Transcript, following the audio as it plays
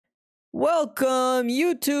Welcome,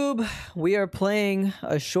 YouTube. We are playing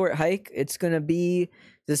a short hike. It's gonna be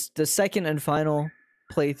the second and final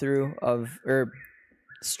playthrough of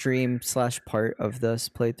stream slash part of this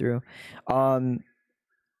playthrough.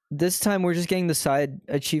 This time we're just getting the side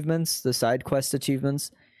achievements, the side quest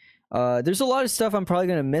achievements. There's a lot of stuff I'm probably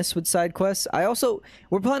gonna miss with side quests.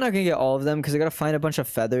 We're probably not gonna get all of them because I gotta find a bunch of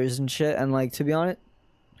feathers and shit. And like, to be honest,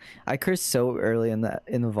 I curse so early in the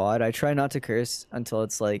VOD. I try not to curse until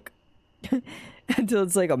it's like until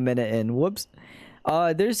it's like a minute in. Whoops.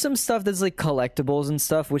 There's some stuff that's like collectibles and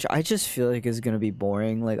stuff, which I just feel like is gonna be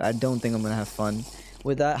boring. Like, I don't think I'm gonna have fun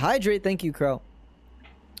with that. Hydrate, thank you, Crow.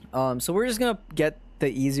 So we're just gonna get the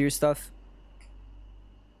easier stuff.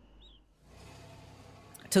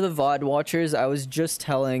 To the VOD watchers, I was just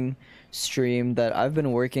telling stream that I've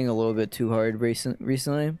been working a little bit too hard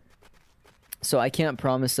recently. So I can't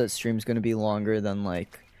promise that stream's gonna be longer than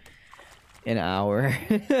like an hour.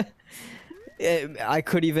 I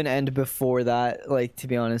could even end before that, like, to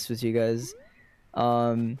be honest with you guys.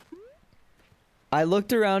 I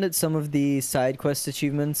looked around at some of the side quest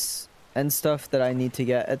achievements and stuff that I need to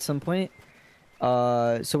get at some point.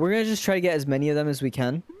 So we're gonna just try to get as many of them as we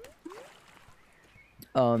can.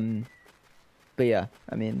 But yeah,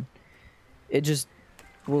 I mean,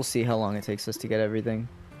 we'll see how long it takes us to get everything.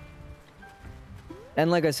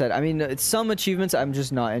 And like I said, I mean, some achievements I'm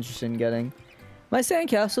just not interested in getting. My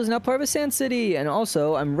sandcastle is now part of a sand city, and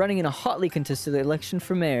also I'm running in a hotly contested election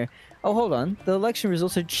for mayor. Oh, hold on. The election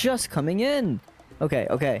results are just coming in.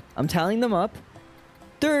 Okay. I'm tallying them up.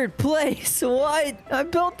 3rd place. What? I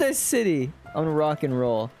built this city. I'm gonna rock and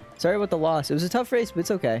roll. Sorry about the loss. It was a tough race, but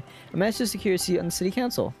it's okay. I managed to secure a seat on the city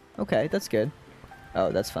council. Okay, that's good.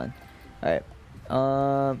 Oh, that's fine. Alright.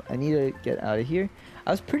 I need to get out of here.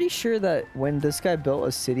 I was pretty sure that when this guy built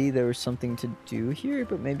a city, there was something to do here,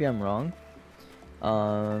 but maybe I'm wrong.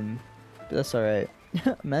 But that's alright.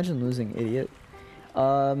 Imagine losing, idiot.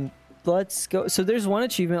 Let's go. So there's one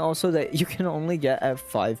achievement also that you can only get at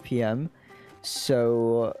 5 p.m.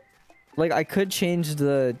 So, like, I could change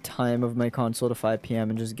the time of my console to 5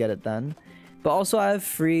 p.m. and just get it then. But also I have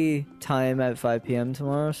free time at 5 p.m.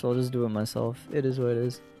 tomorrow, so I'll just do it myself. It is what it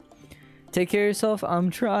is. Take care of yourself.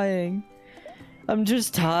 I'm trying. I'm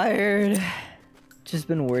just tired. Just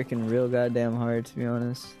been working real goddamn hard, to be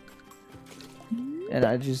honest. And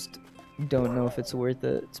I just don't know if it's worth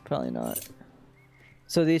it. It's probably not.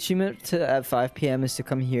 So the achievement at 5 p.m. is to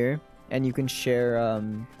come here, and you can share,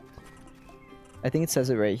 I think it says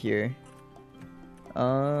it right here.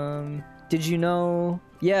 Did you know?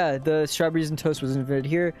 Yeah, the strawberries and toast was invented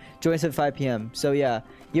here. Join us at 5 p.m. So yeah,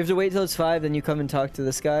 you have to wait till it's 5, then you come and talk to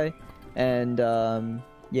this guy. And,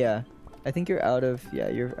 yeah. I think you're out of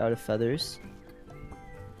feathers.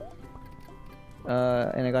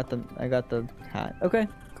 And I got the hat. Okay,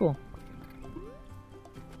 cool.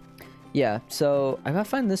 Yeah, so I gotta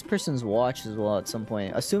find this person's watch as well at some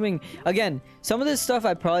point. Assuming, again, some of this stuff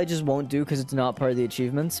I probably just won't do because it's not part of the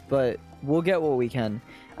achievements, but we'll get what we can.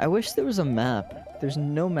 I wish there was a map. There's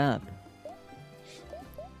no map.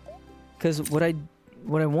 Because what I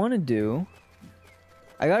want to do,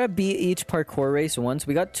 I gotta beat each parkour race once.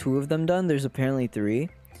 We got 2 of them done. There's apparently 3.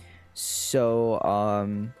 So,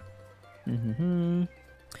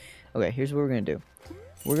 okay, here's what we're gonna do.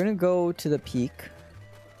 We're gonna go to the peak.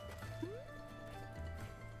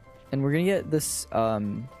 And we're gonna get this,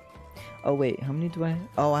 oh wait, how many do I have?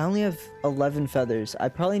 Oh, I only have 11 feathers. I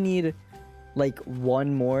probably need, like,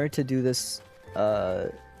 1 more to do this,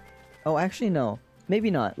 oh, actually, no. Maybe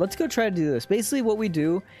not. Let's go try to do this. Basically, what we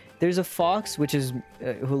do, there's a fox, which is,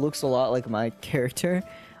 who looks a lot like my character,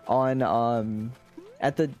 on,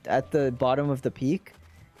 at the bottom of the peak.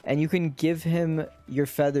 And you can give him your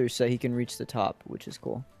feathers so he can reach the top, which is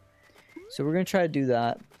cool. So we're gonna try to do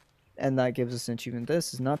that. And that gives us an achievement.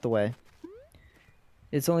 This is not the way.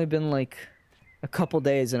 It's only been like a couple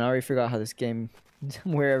days and I already forgot how this game,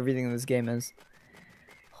 where everything in this game is.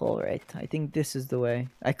 Alright, I think this is the way.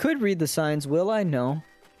 I could read the signs, will I? No.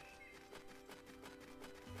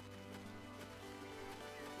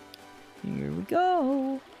 Here we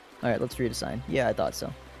go. Alright, let's read a sign. Yeah, I thought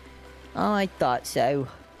so. Oh, I thought so.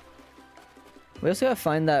 We also gotta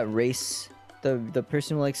find that race, the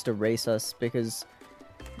person who likes to race us, because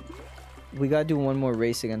we gotta do 1 more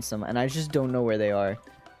race against them, and I just don't know where they are.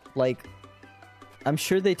 Like, I'm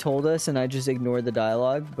sure they told us and I just ignored the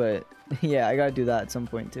dialogue, but yeah, I gotta do that at some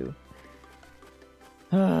point too.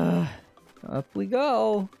 Up we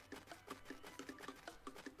go.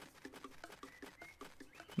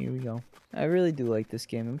 Here we go. I really do like this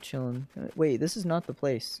game. I'm chilling. Wait, this is not the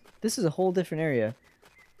place. This is a whole different area.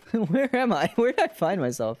 Where am I? Where did I find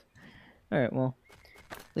myself? Alright, well.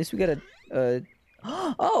 At least we got a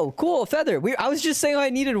oh, cool, feather. I was just saying I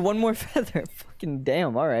needed one more feather. Fucking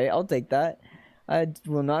damn. All right, I'll take that. I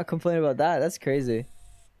will not complain about that. That's crazy.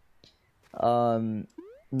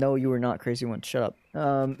 No, you were not crazy one. Shut up.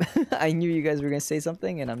 I knew you guys were gonna say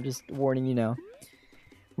something, and I'm just warning you now.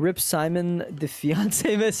 Rip Simon, the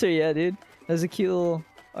fiance mister. Yeah, dude. That was a cute little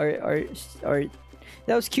art.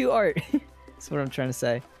 That was cute art. That's what I'm trying to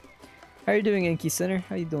say. How are you doing, Inky Center?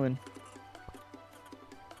 How you doing?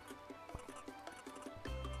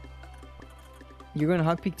 You're going to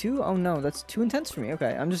Hog Peak too? Oh no, that's too intense for me.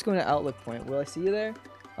 Okay, I'm just going to Outlook Point. Will I see you there?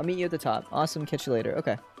 I'll meet you at the top. Awesome, catch you later.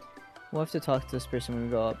 Okay. We'll have to talk to this person when we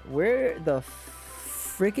go up. Where the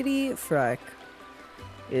frickety frack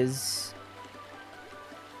is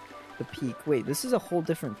the peak? Wait, this is a whole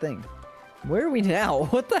different thing. Where are we now?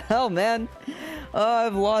 What the hell, man? Oh,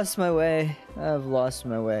 I've lost my way. I've lost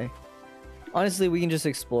my way. Honestly, we can just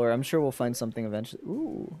explore. I'm sure we'll find something eventually.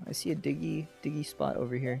 Ooh, I see a diggy spot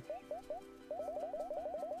over here.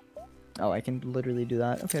 Oh, I can literally do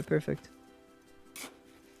that. Okay, perfect.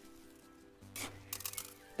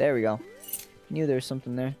 There we go. Knew there was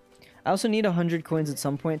something there. I also need 100 coins at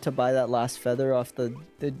some point to buy that last feather off the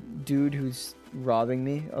dude who's robbing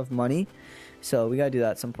me of money. So we gotta do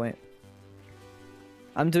that at some point.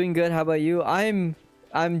 I'm doing good. How about you? I'm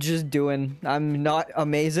just doing. I'm not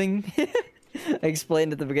amazing. I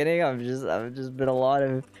explained at the beginning. I've just been a lot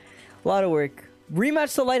of work.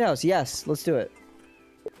 Rematch the lighthouse. Yes, let's do it.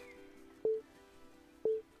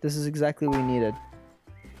 This is exactly what we needed.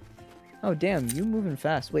 Oh damn, you moving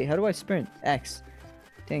fast. Wait, how do I sprint? X.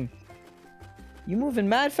 Dang. You moving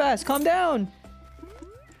mad fast. Calm down.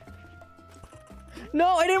 No,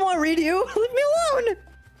 I didn't want to read you. Leave me alone.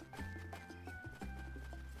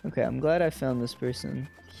 Okay, I'm glad I found this person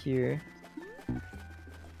here.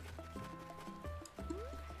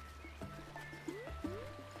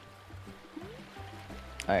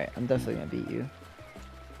 Alright, I'm definitely gonna beat you.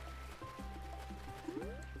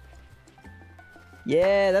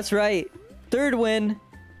 Yeah, that's right. Third win.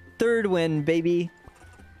 Third win, baby.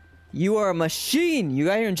 You are a machine. You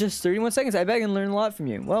got here in just 31 seconds. I bet I can learn a lot from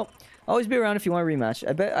you. Well, always be around if you want a rematch.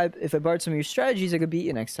 I bet if I borrowed some of your strategies, I could beat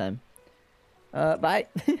you next time. Bye.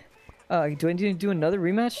 Do I need to do another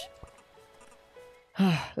rematch?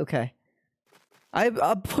 Okay.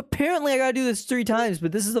 Apparently I gotta do this 3 times,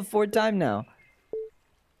 but this is the 4th time now.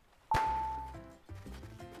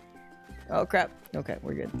 Oh crap. Okay,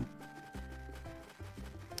 we're good.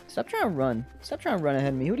 Stop trying to run. Stop trying to run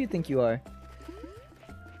ahead of me. Who do you think you are?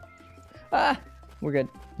 Ah! We're good.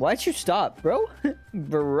 Why'd you stop, bro?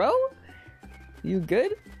 Bro? You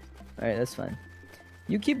good? Alright, that's fine.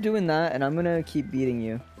 You keep doing that, and I'm gonna keep beating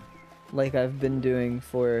you. Like I've been doing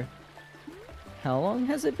for... How long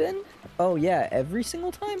has it been? Oh yeah, every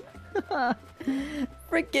single time?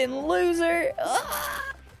 Freaking loser!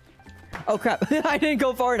 Ah! Oh crap, I didn't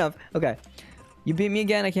go far enough. Okay. You beat me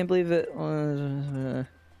again, I can't believe it.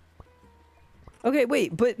 Okay,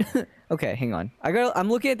 wait, but... okay, hang on. I'm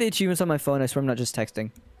looking at the achievements on my phone, I swear I'm not just texting.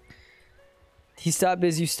 He stopped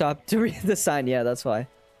as you stopped to read the sign. Yeah, that's why.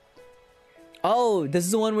 Oh, this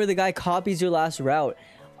is the one where the guy copies your last route.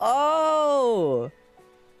 Oh!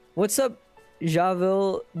 What's up,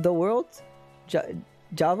 Javil the World?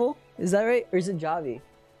 Javil? Is that right? Or is it Javi?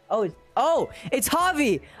 Oh, it's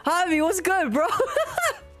Javi! Javi, what's good, bro?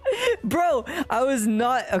 Bro, I was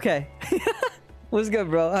not... Okay. What's good,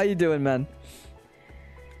 bro? How you doing, man?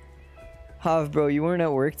 Hav, bro, you weren't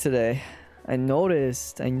at work today. I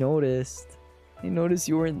noticed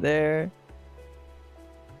you weren't there.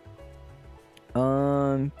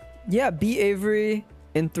 Yeah, beat Avery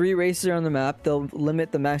in 3 races around the map. They'll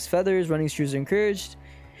limit the max feathers. Running screws are encouraged.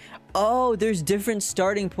 Oh, there's different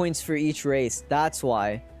starting points for each race. That's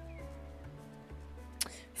why.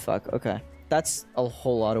 Fuck, okay. That's a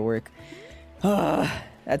whole lot of work.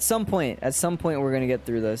 At some point we're gonna get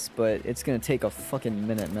through this, but it's gonna take a fucking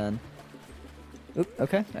minute, man. Oop,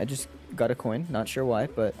 okay. I just got a coin. Not sure why,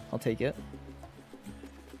 but I'll take it.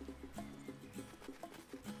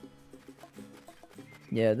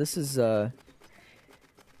 Yeah, this is,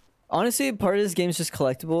 honestly, part of this game is just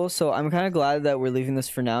collectible, so I'm kind of glad that we're leaving this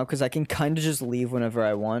for now, because I can kind of just leave whenever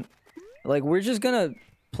I want. Like, we're just gonna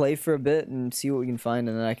play for a bit and see what we can find,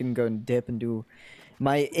 and then I can go and dip and do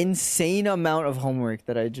my insane amount of homework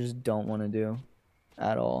that I just don't want to do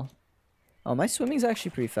at all. Oh, my swimming's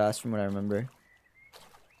actually pretty fast from what I remember.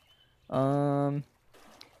 I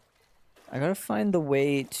gotta find the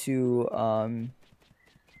way to, I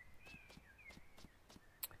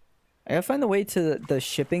gotta find the way to the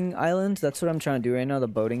shipping island. That's what I'm trying to do right now, the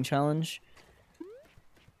boating challenge.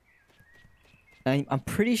 I'm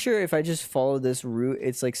pretty sure if I just follow this route,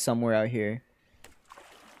 it's like somewhere out here.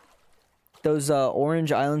 Those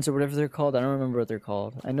Orange Islands or whatever they're called. I don't remember what they're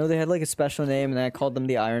called. I know they had like a special name, and I called them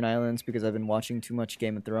the Iron Islands because I've been watching too much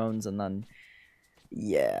Game of Thrones, and then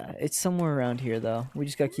yeah, it's somewhere around here though. We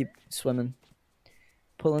just gotta keep swimming.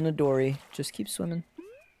 Pulling a dory. Just keep swimming.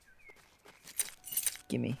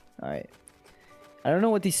 Gimme. Alright. I don't know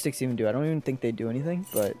what these sticks even do. I don't even think they do anything,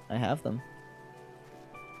 but I have them.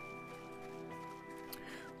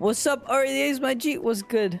 What's up, REA's my G? What's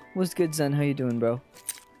good? What's good, Zen? How you doing, bro?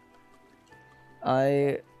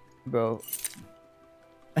 Bro,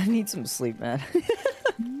 I need some sleep, man.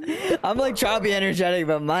 I'm like trying to be energetic,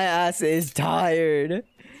 but my ass is tired.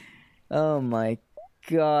 Oh my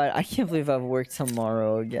god. I can't believe I have work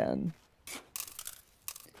tomorrow again.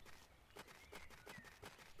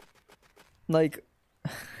 Like,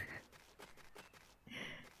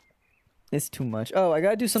 it's too much. Oh, I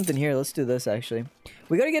gotta do something here. Let's do this, actually.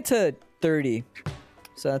 We gotta get to 30.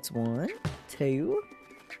 So that's 1, 2,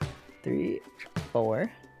 3,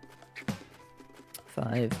 4,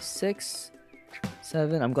 5, 6,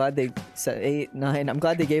 7. I'm glad they said 8, 9. I'm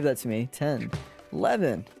glad they gave that to me. 10,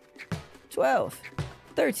 11, 12,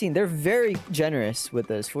 13. They're very generous with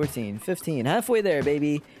this. 14, 15. Halfway there,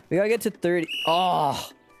 baby. We gotta get to 30. Oh,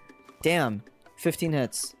 damn. 15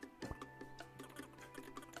 hits.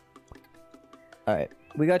 Alright.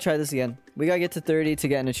 We gotta try this again. We gotta get to 30 to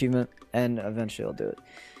get an achievement. And eventually I'll do it.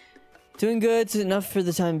 Doing good. It's enough for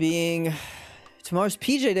the time being. Tomorrow's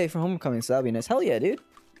PJ day for homecoming, so that'll be nice. Hell yeah, dude.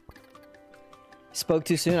 Spoke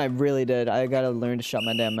too soon? I really did. I gotta learn to shut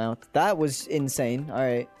my damn mouth. That was insane.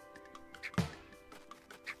 Alright.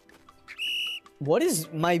 What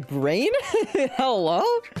is my brain? Hello?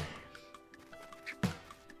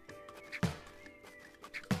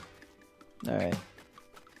 Alright.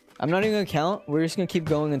 I'm not even gonna count. We're just gonna keep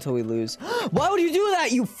going until we lose. Why would you do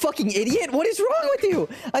that, you fucking idiot? What is wrong with you?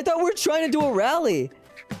 I thought we were trying to do a rally.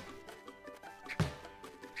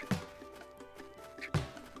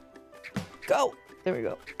 Go! There we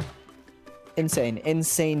go. Insane.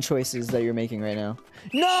 Insane choices that you're making right now.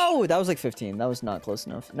 No! That was like 15. That was not close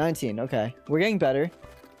enough. 19. Okay. We're getting better.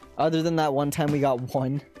 Other than that one time we got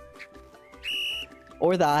 1.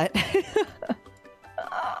 Or that.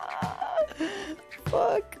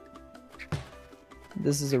 Fuck.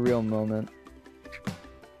 This is a real moment.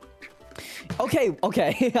 Okay,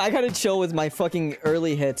 okay. I gotta chill with my fucking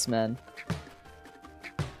early hits, man.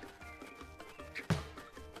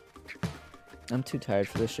 I'm too tired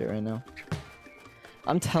for this shit right now.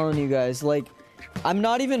 I'm telling you guys, like, I'm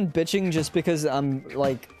not even bitching just because I'm,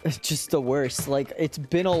 like, just the worst. Like, it's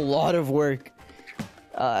been a lot of work.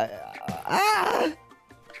 That's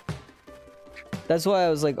why I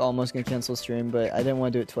was, like, almost gonna cancel stream, but I didn't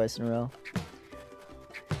want to do it twice in a row.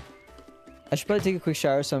 I should probably take a quick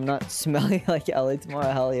shower so I'm not smelling like Ellie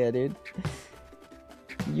tomorrow. Hell yeah, dude.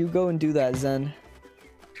 You go and do that, Zen.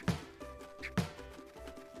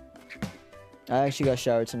 I actually got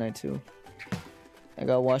showered tonight, too. I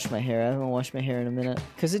gotta wash my hair. I haven't washed my hair in a minute.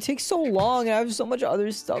 Because it takes so long and I have so much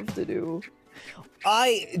other stuff to do.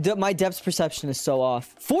 My depth perception is so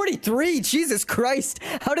off. 43! Jesus Christ!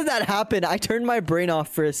 How did that happen? I turned my brain off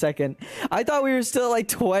for a second. I thought we were still at like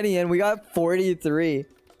 20 and we got 43.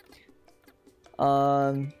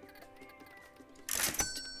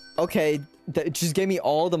 Okay, just gave me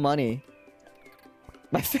all the money.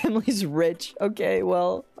 My family's rich. Okay,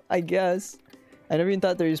 well, I guess. I never even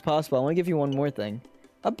thought that was possible. I want to give you one more thing.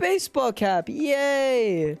 A baseball cap!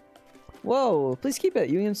 Yay! Whoa, please keep it.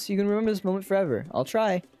 You can remember this moment forever. I'll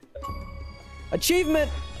try.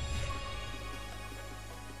 Achievement!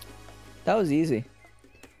 That was easy.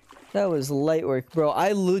 That was light work, bro.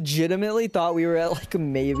 I legitimately thought we were at like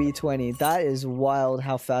maybe 20. That is wild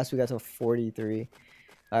how fast we got to 43.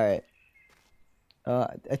 Alright.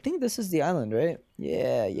 I think this is the island, right?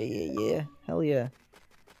 Yeah. Hell yeah.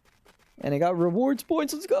 And I got rewards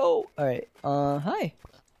points. Let's go! Alright. Hi.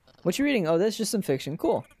 What you reading? Oh, that's just some fiction.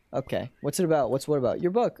 Cool. Okay. What's it about? What about?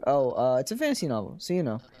 Your book. Oh, it's a fantasy novel. So, you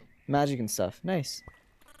know. Magic and stuff. Nice.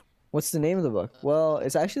 What's the name of the book? Well,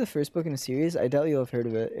 it's actually the first book in a series. I doubt you'll have heard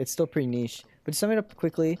of it. It's still pretty niche. But to sum it up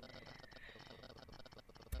quickly,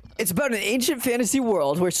 it's about an ancient fantasy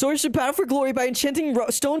world where swords should battle for glory by enchanting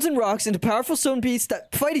stones and rocks into powerful stone beasts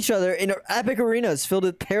that fight each other in epic arenas filled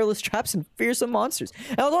with perilous traps and fearsome monsters.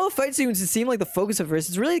 And although the fight sequences seem like the focus at first,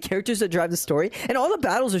 it's really the characters that drive the story, and all the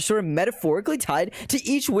battles are sort of metaphorically tied to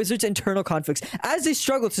each wizard's internal conflicts as they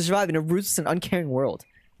struggle to survive in a ruthless and uncaring world.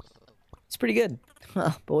 It's pretty good.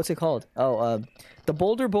 Huh, but what's it called? Oh, The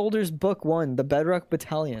Boulder Boulders Book 1, The Bedrock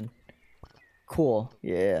Battalion. Cool.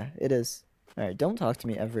 Yeah, it is. Alright, don't talk to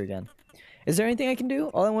me ever again. Is there anything I can do?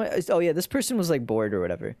 All I want is, oh yeah, this person was like bored or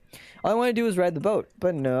whatever. All I want to do is ride the boat.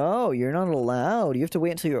 But no, you're not allowed. You have to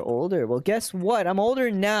wait until you're older. Well, guess what? I'm older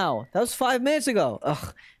now. That was 5 minutes ago.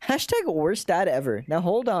 Ugh. Hashtag worst dad ever. Now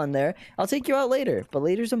hold on there. I'll take you out later. But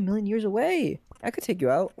later's a million years away. I could take you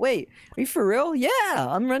out. Wait, are you for real? Yeah,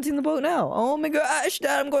 I'm renting the boat now. Oh my gosh,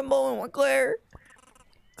 Dad, I'm going bowling with Claire.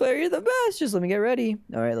 Claire, you're the best. Just let me get ready.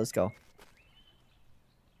 All right, let's go.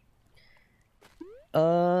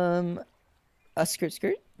 A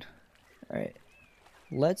skirt. All right,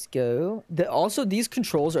 let's go. Also, these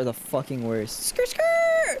controls are the fucking worst. Skirt.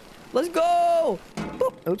 Let's go.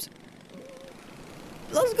 Boop. Oops.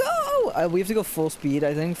 Let's go. We have to go full speed,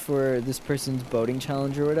 I think, for this person's boating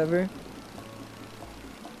challenge or whatever.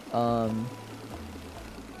 Oh,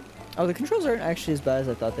 the controls aren't actually as bad as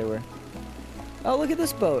I thought they were. Oh, look at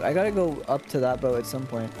this boat. I gotta go up to that boat at some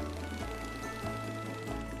point.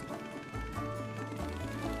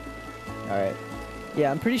 Alright. Yeah,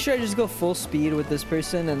 I'm pretty sure I just go full speed with this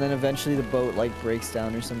person, and then eventually the boat, like, breaks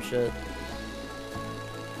down or some shit.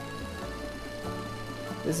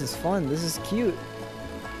 This is fun. This is cute.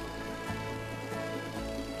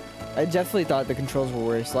 I definitely thought the controls were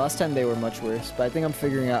worse. Last time they were much worse, but I think I'm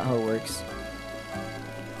figuring out how it works.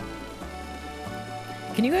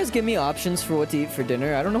 Can you guys give me options for what to eat for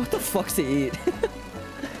dinner? I don't know what the fuck to eat.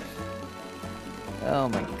 Oh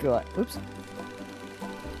my god. Oops.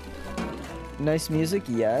 Nice music?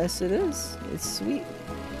 Yes, it is. It's sweet.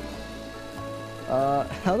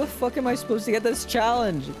 How the fuck am I supposed to get this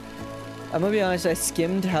challenge? I'm gonna be honest, I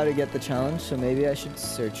skimmed how to get the challenge, so maybe I should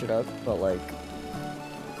search it up, but like...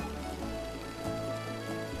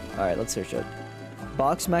 Alright, let's search it.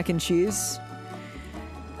 Box mac and cheese.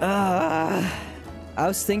 I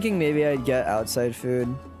was thinking maybe I'd get outside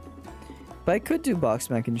food. But I could do box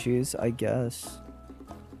mac and cheese, I guess.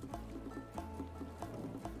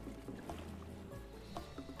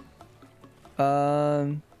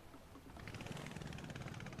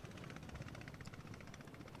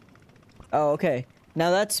 Oh, okay. Now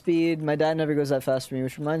that's speed. My dad never goes that fast for me,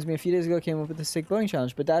 which reminds me, a few days ago I came up with a sick boating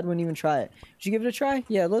challenge, but Dad wouldn't even try it. Would you give it a try?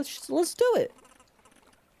 Yeah, let's do it.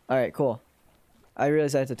 All right, cool. I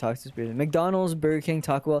realized I had to talk to this person. McDonald's, Burger King,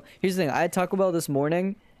 Taco Bell. Here's the thing. I had Taco Bell this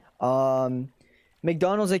morning.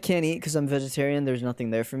 McDonald's I can't eat because I'm vegetarian. There's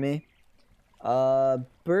nothing there for me.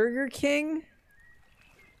 Burger King.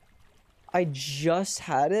 I just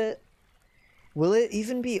had it. Will it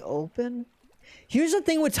even be open? Here's the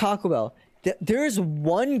thing with Taco Bell. There's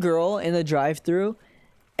one girl in the drive-thru,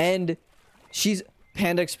 and she's...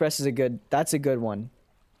 Panda Express is a good... That's a good one.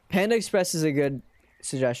 Panda Express is a good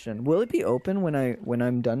suggestion. Will it be open when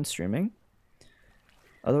I'm done streaming?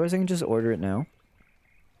 Otherwise, I can just order it now.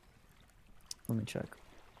 Let me check.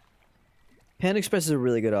 Panda Express is a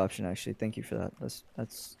really good option, actually. Thank you for that.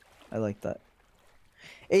 That's... I like that.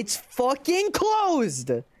 It's fucking closed!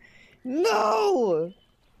 No!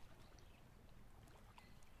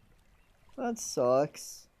 That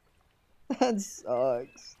sucks. That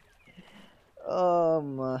sucks. Oh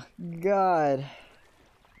my god.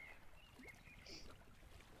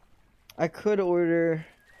 I could order...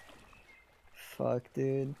 Fuck,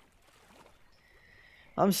 dude.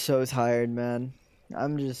 I'm so tired, man.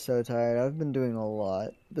 I'm just so tired. I've been doing a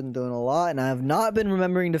lot. And I have not been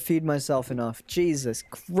remembering to feed myself enough. Jesus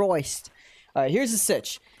Christ. Alright, here's the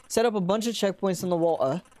sitch. Set up a bunch of checkpoints on the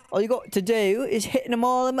water. All you got to do is hitting them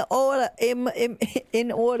all in order.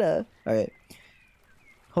 In order. Alright.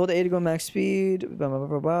 Hold A to go max speed. Ba, ba,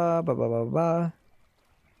 ba, ba, ba, ba, ba, ba.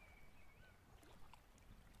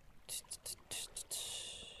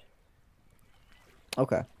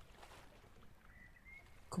 Okay.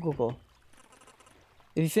 Cool.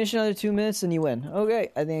 If you finish another 2 minutes, then you win.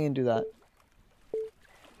 Okay, I think I can do that.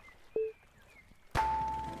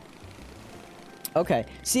 Okay.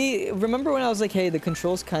 See, remember when I was like, hey, the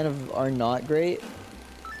controls kind of are not great?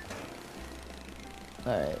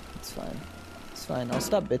 Alright, it's fine. It's fine. I'll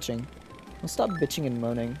stop bitching. I'll stop bitching and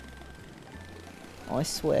moaning. I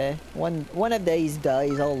swear. One of these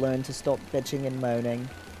days, I'll learn to stop bitching and moaning.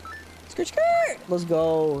 Skirt, skirt! Let's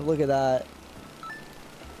go. Look at that.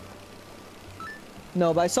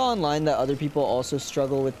 No, but I saw online that other people also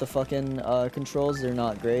struggle with the fucking controls. They're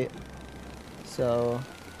not great. So...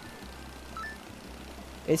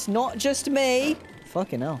 It's not just me!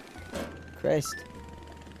 Fucking hell. Christ.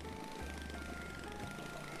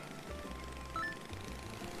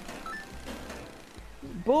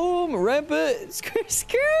 Boom! Rampant! Skirt,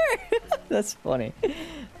 skirt! That's funny.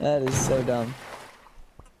 That is so dumb.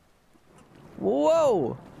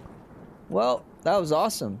 Whoa! Well, that was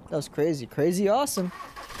awesome. That was crazy. Crazy awesome.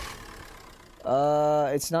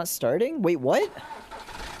 It's not starting? Wait, what?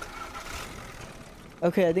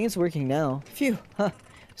 Okay, I think it's working now. Phew, huh.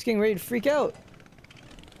 I was getting ready to freak out.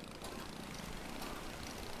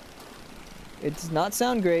 It does not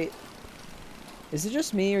sound great. Is it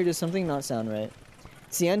just me or does something not sound right?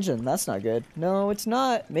 It's the engine. That's not good. No, it's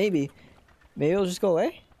not. Maybe. Maybe it'll just go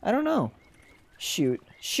away? I don't know. Shoot.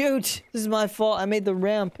 Shoot! This is my fault. I made the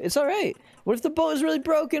ramp. It's alright. What if the boat is really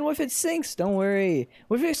broken? What if it sinks? Don't worry.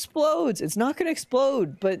 What if it explodes? It's not gonna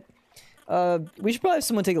explode, but we should probably have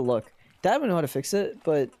someone take a look. Dad would know how to fix it,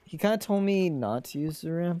 but he kind of told me not to use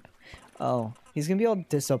the ramp. Oh, he's gonna be all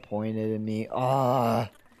disappointed in me. Ah.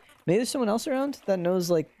 Maybe there's someone else around that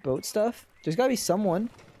knows, like, boat stuff? There's gotta be someone.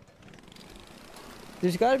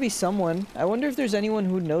 There's gotta be someone. I wonder if there's anyone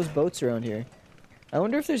who knows boats around here. I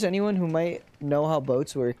wonder if there's anyone who might know how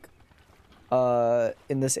boats work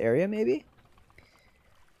in this area, maybe?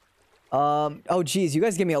 Oh, geez, you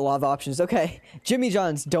guys give me a lot of options. Okay, Jimmy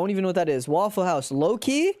John's, don't even know what that is. Waffle House,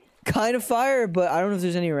 low-key, kind of fire, but I don't know if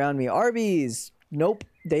there's any around me. Arby's, nope,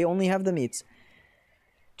 they only have the meats.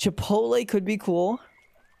 Chipotle could be cool,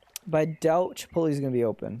 but I doubt Chipotle's gonna be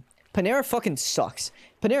open. Panera fucking sucks.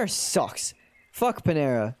 Panera sucks. Fuck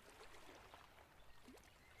Panera.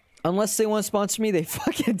 Unless they want to sponsor me, they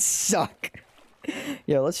fucking suck.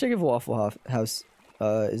 Yeah, let's check if Waffle House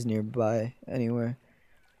is nearby anywhere.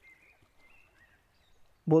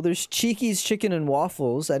 Well, there's Cheeky's Chicken and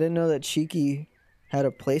Waffles. I didn't know that Cheeky had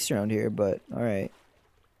a place around here, but alright.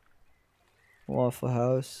 Waffle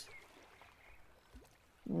House.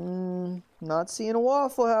 Not seeing a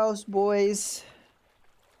Waffle House, boys.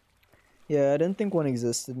 Yeah, I didn't think one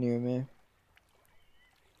existed near me.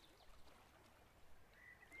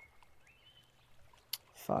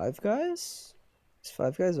 Five Guys? Is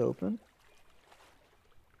Five Guys open?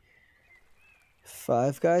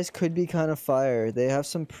 Five Guys could be kind of fire. They have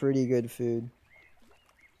some pretty good food.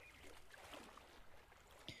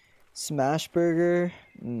 Smash Burger?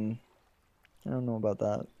 I don't know about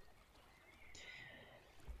that.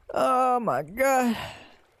 Oh my god.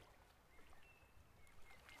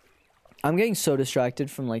 I'm getting so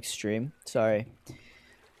distracted from, like, stream. Sorry.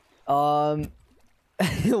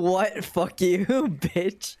 What? Fuck you,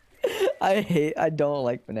 bitch. I don't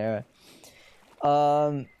like Panera.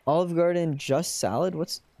 Olive Garden, just salad?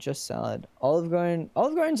 What's just salad? Olive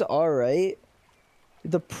Garden's alright.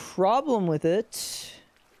 The problem with it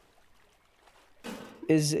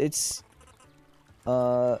is it's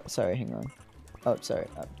sorry, hang on. Oh, sorry.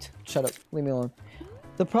 Shut up. Leave me alone.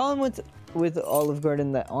 The problem with Olive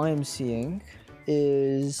Garden that I'm seeing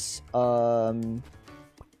is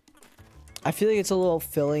I feel like it's a little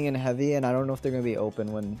filling and heavy, and I don't know if they're gonna be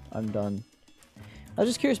open when I'm done. I was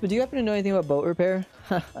just curious, but do you happen to know anything about boat repair?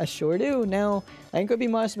 I sure do. Now, I ain't gonna be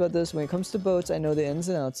modest about this. When it comes to boats, I know the ins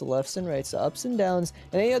and outs, the lefts and rights, the ups and downs,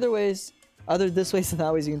 and any other ways, other this ways and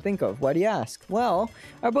that ways you can think of. Why do you ask? Well,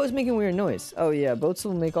 our boat's making weird noise. Oh yeah, boats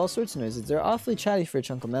will make all sorts of noises. They're awfully chatty for a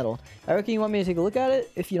chunk of metal. I reckon you want me to take a look at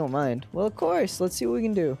it? If you don't mind. Well, of course. Let's see what we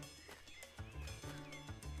can do.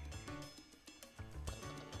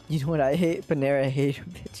 You know what I hate? Panera hate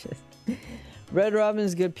bitches. Red Robin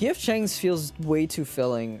is good. PF Chang's feels way too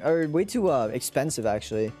filling. Or way too expensive,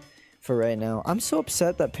 actually, for right now. I'm so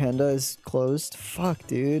upset that Panda is closed. Fuck,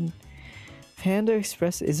 dude. Panda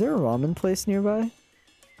Express. Is there a ramen place nearby?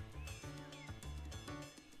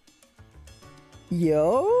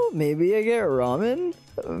 Yo, maybe I get ramen?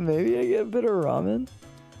 Maybe I get a bit of ramen?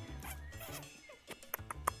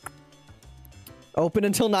 Open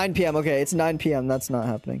until 9 p.m. Okay, it's 9 p.m. That's not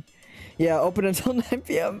happening. Yeah, open until 9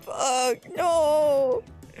 p.m. Fuck, no!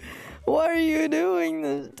 Why are you doing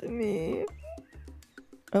this to me?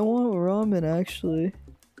 I want ramen, actually.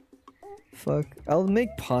 Fuck. I'll make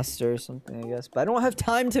pasta or something, I guess. But I don't have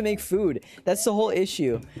time to make food. That's the whole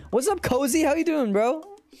issue. What's up, Cozy? How you doing, bro?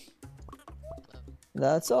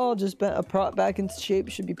 That's all. Just prop back into shape.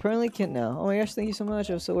 Should be permanently kint now. Oh my gosh, thank you so much.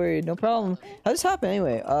 I was so worried. No problem. How'd this happen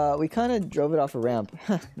anyway? We kind of drove it off a ramp.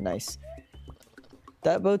 Nice.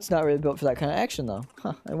 That boat's not really built for that kind of action, though.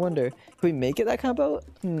 Huh, I wonder. Can we make it that kind of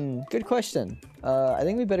boat? Good question. I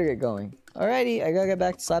think we better get going. Alrighty, I gotta get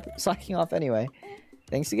back to slacking off anyway.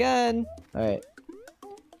 Thanks again. Alright.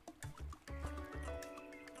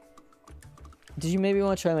 Did you maybe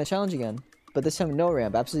want to try my challenge again? But this time no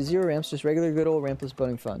ramp. Absolutely zero ramps. Just regular good old rampless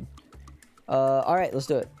boating fun. Alright, let's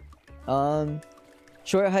do it.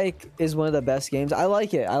 Short Hike is one of the best games. I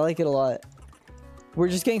like it. I like it a lot. We're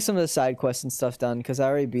just getting some of the side quests and stuff done because I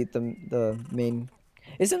already beat the main.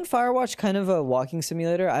 Isn't Firewatch kind of a walking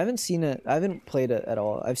simulator? I haven't seen it. I haven't played it at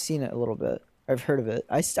all. I've seen it a little bit. I've heard of it.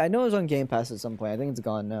 I know it was on Game Pass at some point. I think it's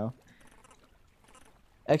gone now.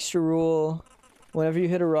 Extra rule. Whenever you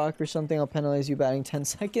hit a rock or something, I'll penalize you by adding 10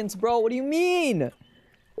 seconds. Bro, what do you mean?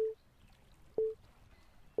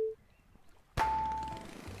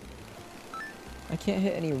 I can't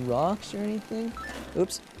hit any rocks or anything.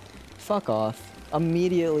 Oops. Fuck off.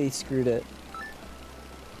 Immediately screwed it.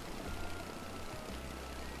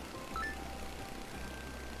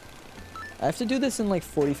 I have to do this in like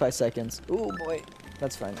 45 seconds. Oh boy.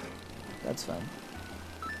 That's fine. That's fine.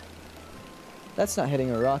 That's not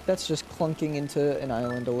hitting a rock. That's just clunking into an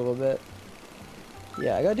island a little bit.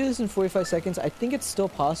 Yeah, I gotta do this in 45 seconds. I think it's still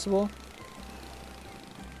possible.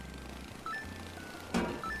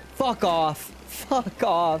 Fuck off. Fuck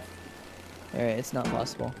off. Alright, it's not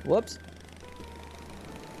possible. Whoops.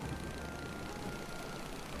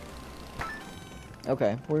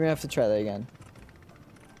 Okay, we're gonna have to try that again.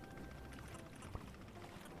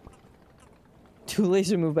 2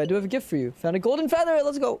 laser move, but I do have a gift for you. Found a golden feather,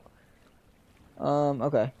 let's go!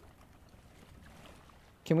 Okay.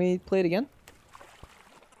 Can we play it again?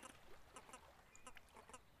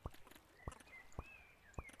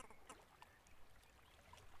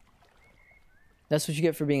 That's what you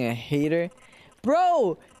get for being a hater.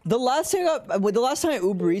 Bro! The last time I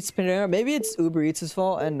Uber Eats Panera, maybe it's Uber Eats'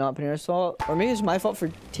 fault and not Panera's fault. Or maybe it's my fault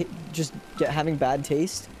for just having bad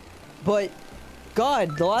taste. But,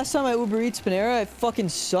 God, the last time I Uber Eats Panera, it fucking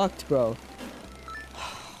sucked, bro.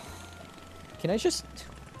 Can I just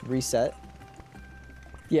reset?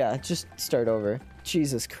 Yeah, just start over.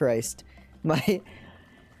 Jesus Christ. My...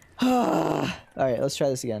 Alright, let's try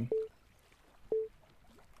this again.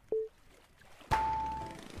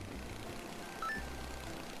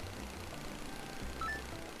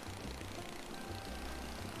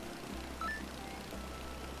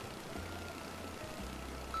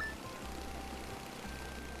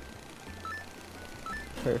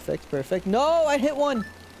 Perfect, perfect. No, I hit one!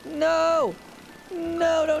 No!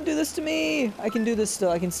 No, don't do this to me! I can do this still.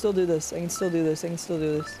 I can still do this. I can still do this. I can still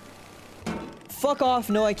do this. Fuck off.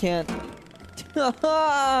 No, I can't. What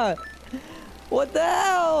the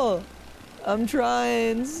hell? I'm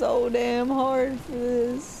trying so damn hard for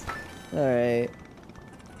this. Alright.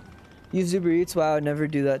 Use Uber Eats? Wow, I'd never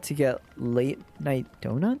do that to get late night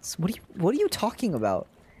donuts? What are you talking about?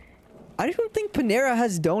 I don't think Panera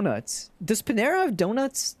has donuts. Does Panera have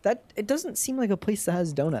donuts? It doesn't seem like a place that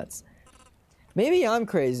has donuts. Maybe I'm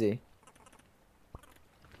crazy.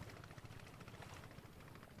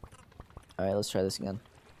 Alright, let's try this again.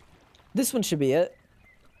 This one should be it.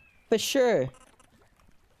 For sure.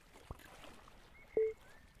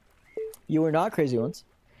 You were not crazy once.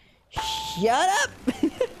 Shut up!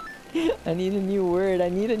 I need a new word. I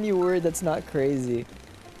need a new word that's not crazy.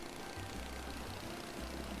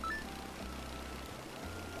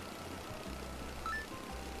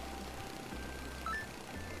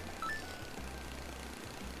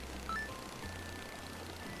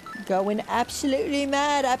 Going absolutely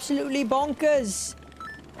mad, absolutely bonkers.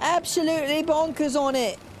 Absolutely bonkers on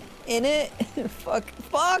it. In it.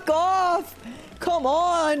 Fuck off! Come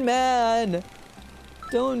on, man!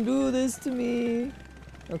 Don't do this to me.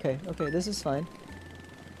 Okay, this is fine.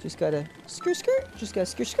 Just gotta skirt. Just gotta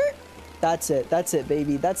skirt. That's it,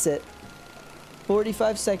 baby. That's it.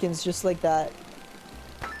 45 seconds, just like that.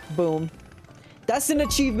 Boom. That's an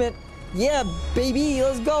achievement. Yeah, baby,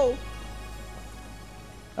 let's go.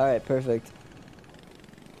 Alright, perfect.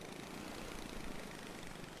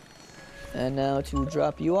 And now to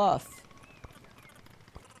drop you off.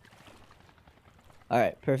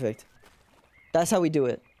 Alright, perfect. That's how we do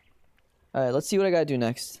it. Alright, let's see what I gotta do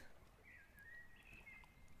next.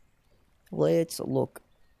 Let's look.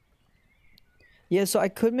 Yeah, so I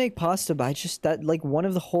could make pasta, but one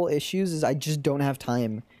of the whole issues is I just don't have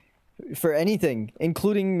time for anything,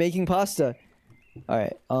 including making pasta.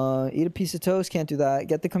 Alright, eat a piece of toast, can't do that.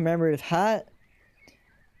 Get the commemorative hat.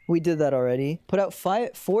 We did that already. Put out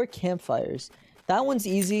 4 campfires. That one's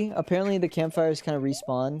easy. Apparently the campfires kind of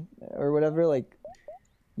respawn or whatever. Like,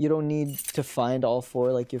 you don't need to find all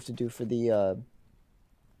 4 like you have to do for the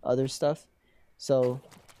other stuff. So,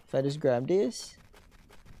 if I just grab this,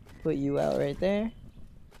 put you out right there.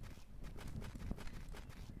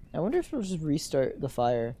 I wonder if it'll just restart the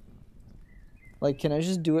fire. Like, can I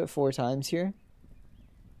just do it 4 times here?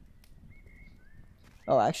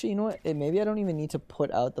 Oh, actually, you know what? Maybe I don't even need to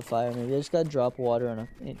put out the fire. Maybe I just gotta drop water on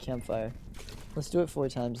a campfire. Let's do it 4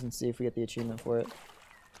 times and see if we get the achievement for it.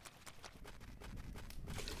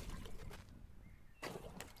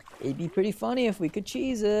 It'd be pretty funny if we could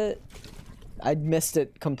cheese it. I missed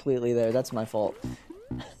it completely there. That's my fault.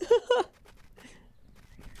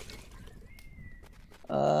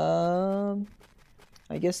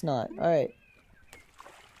 I guess not. Alright.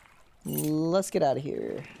 Let's get out of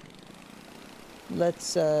here.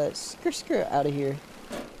 Let's, skirt out of here.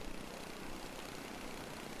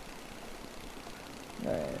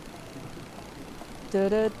 Alright.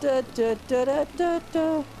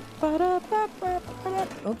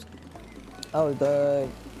 Oops. Oh,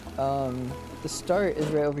 the start is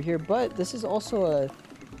right over here, but this is also a...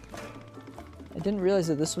 I didn't realize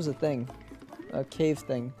that this was a thing. A cave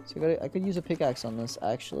thing. So I could use a pickaxe on this,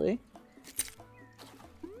 actually.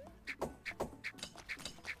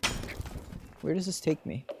 Where does this take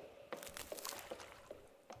me?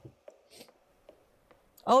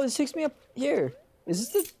 Oh, this takes me up here. Is this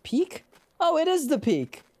the peak? Oh, it is the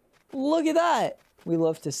peak. Look at that. We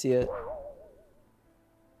love to see it.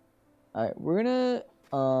 Alright, we're gonna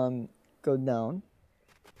go down.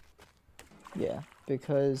 Yeah,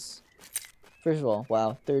 because first of all,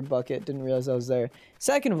 wow, third bucket, didn't realize I was there.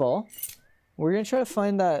 Second of all, we're gonna try to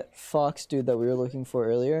find that fox dude that we were looking for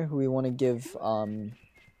earlier, who we want to give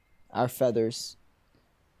our feathers.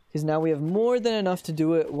 Because now we have more than enough to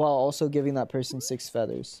do it while also giving that person 6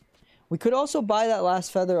 feathers. We could also buy that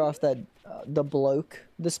last feather off that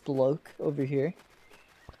this bloke over here.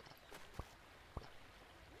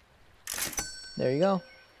 There you go.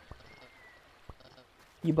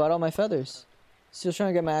 You bought all my feathers. Still trying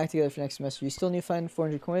to get my act together for next semester. You still need to find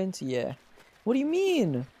 400 coins? Yeah. What do you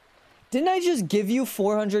mean? Didn't I just give you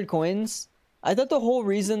 400 coins? I thought the whole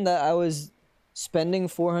reason that I was spending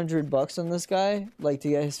 400 bucks on this guy, like to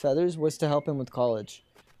get his feathers, was to help him with college.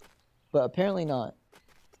 But apparently not.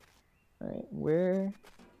 Alright, where...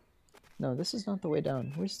 No, this is not the way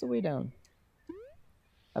down. Where's the way down?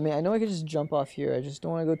 I mean, I know I could just jump off here. I just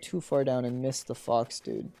don't want to go too far down and miss the fox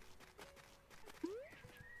dude.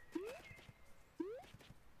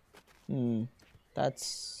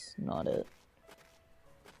 That's not it.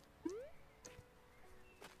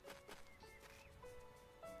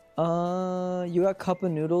 You got cup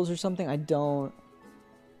of noodles or something? I don't.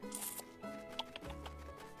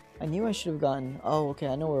 I knew I should have gotten... Oh, okay,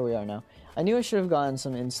 I know where we are now. I knew I should have gotten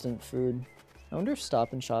some instant food. I wonder if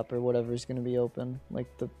Stop and Shop or whatever is gonna be open. Like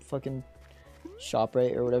the fucking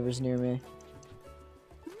ShopRite or whatever's near me.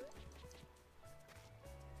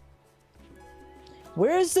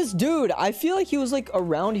 Where is this dude? I feel like he was like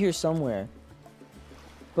around here somewhere.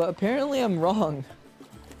 But apparently I'm wrong.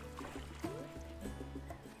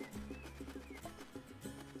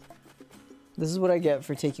 This is what I get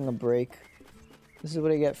for taking a break. This is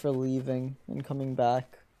what I get for leaving and coming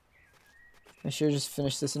back. I should have just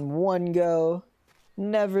finished this in one go.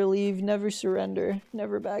 Never leave, never surrender,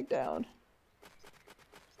 never back down.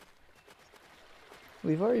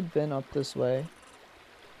 We've already been up this way.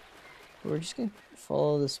 We're just gonna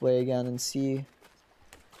follow this way again and see.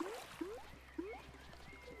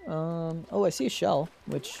 Oh, I see a shell,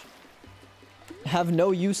 which have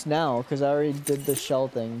no use now because I already did the shell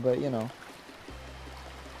thing, but you know.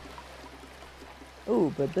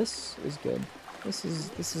 Oh, but this is good. This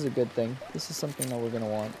is a good thing. This is something that we're gonna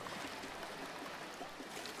want.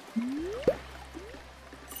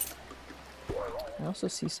 I also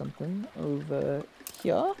see something over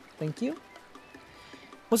here. Thank you.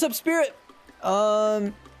 What's up, Spirit?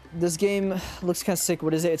 This game looks kind of sick.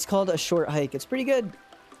 What is it? It's called A Short Hike. It's pretty good.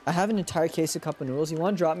 I have an entire case of cup of noodles. You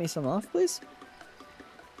want to drop me some off, please?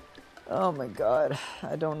 Oh my god.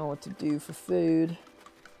 I don't know what to do for food.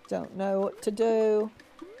 Don't know what to do.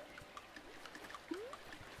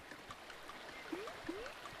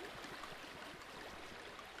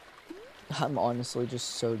 I'm honestly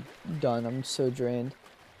just so done. I'm so drained.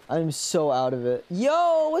 I'm so out of it.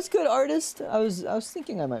 Yo, what's good, artist? I was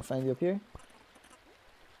thinking I might find you up here.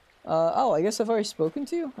 Oh, I guess I've already spoken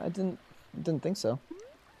to you? I didn't think so.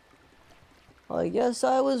 Well, I guess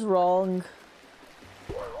I was wrong.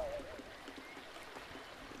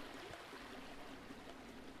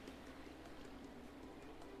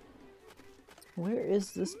 Where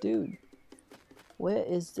is this dude? Where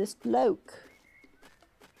is this bloke?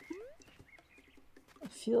 I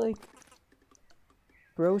feel like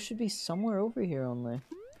bro should be somewhere over here only.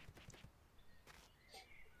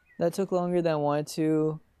 That took longer than I wanted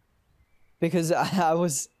to because I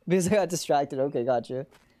got distracted. Okay, gotcha.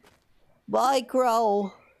 Bye,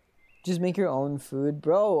 Crow. Just make your own food.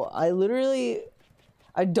 Bro, I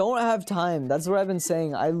don't have time. That's what I've been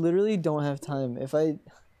saying. I literally don't have time. If I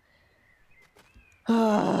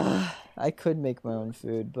could make my own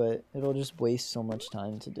food, but it'll just waste so much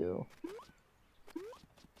time to do.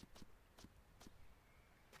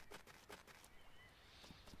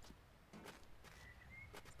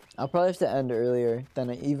 I'll probably have to end earlier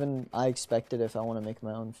than I expected if I want to make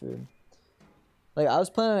my own food. Like, I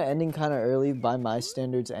was planning on ending kind of early by my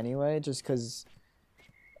standards anyway, just because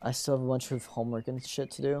I still have a bunch of homework and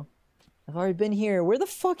shit to do. I've already been here. Where the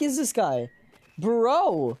fuck is this guy?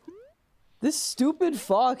 Bro! This stupid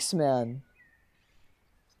fox, man.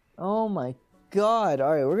 Oh my god.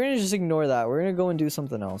 Alright, we're gonna just ignore that. We're gonna go and do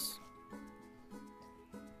something else.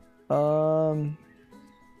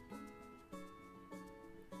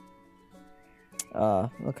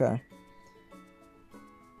 Okay.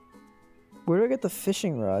 Where do I get the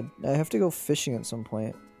fishing rod? I have to go fishing at some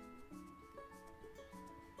point.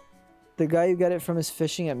 The guy who got it from is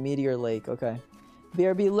fishing at Meteor Lake. Okay.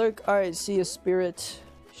 BRB lurk. Alright, see a spirit.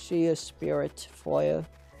 See a spirit for you.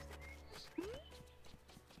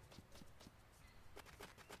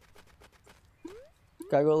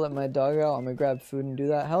 Gotta go let my dog out. I'm gonna grab food and do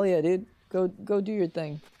that. Hell yeah, dude. Go do your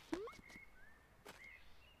thing.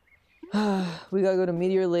 We gotta go to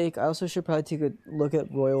Meteor Lake. I also should probably take a look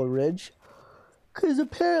at Royal Ridge. Because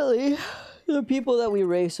apparently, the people that we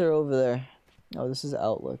race are over there. Oh, this is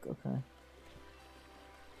Outlook. Okay.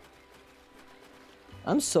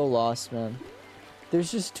 I'm so lost, man.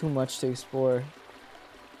 There's just too much to explore.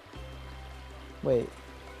 Wait.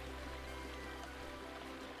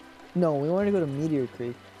 No, we wanted to go to Meteor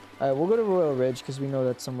Creek. Alright, we'll go to Royal Ridge because we know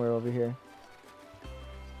that's somewhere over here.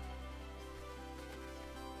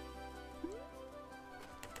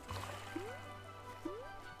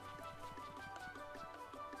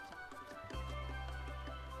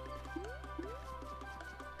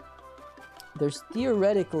 There's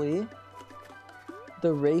theoretically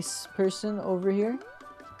the race person over here,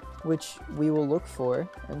 which we will look for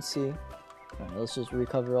and see. Alright, let's just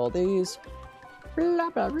recover all these.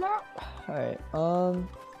 Blah, blah, blah. Alright,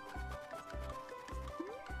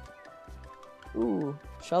 ooh,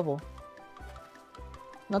 shovel.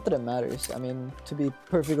 Not that it matters. I mean, to be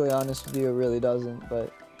perfectly honest with you, it really doesn't,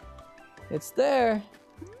 but it's there.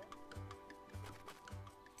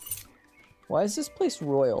 Why is this place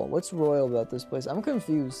royal? What's royal about this place? I'm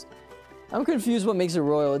confused. I'm confused what makes it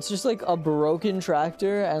royal. It's just like a broken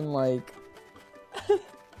tractor and like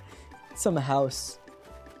some house.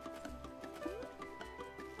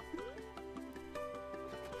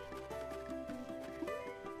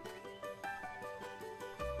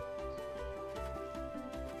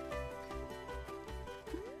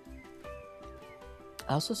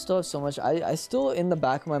 I also still have so much. I still, in the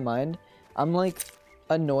back of my mind, I'm like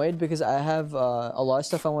annoyed because I have a lot of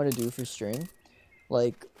stuff I want to do for stream.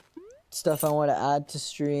 Like stuff I want to add to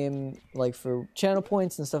stream, like for channel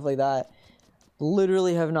points and stuff like that.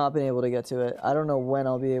 Literally have not been able to get to it. I don't know when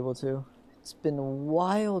I'll be able to. It's been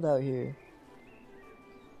wild out here.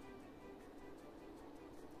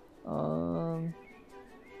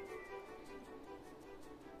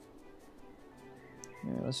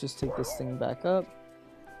 Yeah, let's just take this thing back up.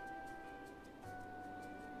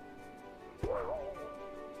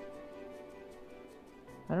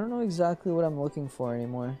 I don't know exactly what I'm looking for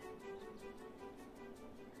anymore.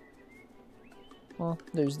 Well,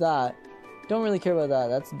 there's that. Don't really care about that.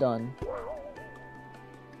 That's done.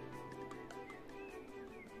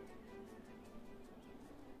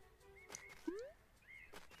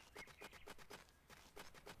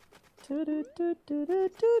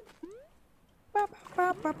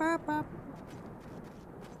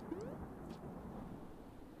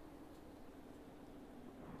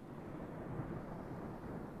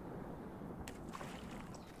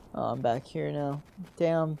 Oh, I'm back here now.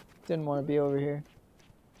 Damn, didn't want to be over here.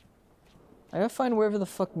 I gotta find wherever the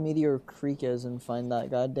fuck Meteor Creek is and find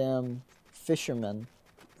that goddamn fisherman.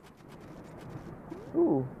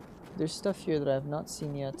 Ooh, there's stuff here that I have not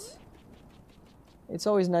seen yet. It's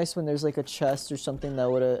always nice when there's like a chest or something that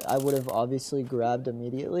I would have obviously grabbed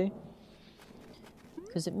immediately.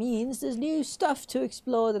 Because it means there's new stuff to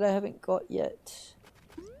explore that I haven't got yet.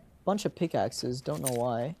 Bunch of pickaxes, don't know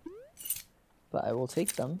why. But I will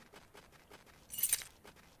take them.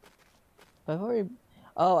 I've already...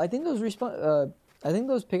 Oh, I think those respawn... I think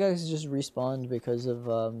those pickaxes just respawned because of,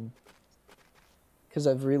 because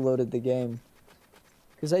I've reloaded the game.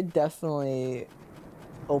 Because I definitely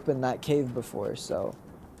opened that cave before, so...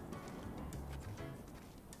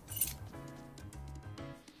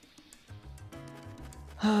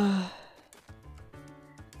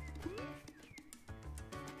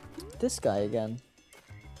 This guy again.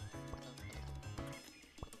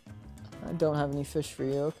 I don't have any fish for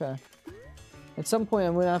you, okay. At some point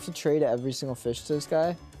I'm gonna have to trade every single fish to this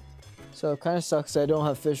guy. So it kind of sucks that I don't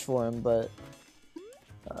have fish for him, but...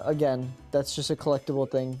 again, that's just a collectible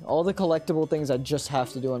thing. All the collectible things I just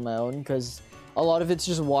have to do on my own, because a lot of it's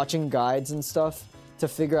just watching guides and stuff to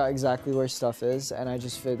figure out exactly where stuff is, and I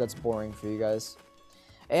just feel that's boring for you guys.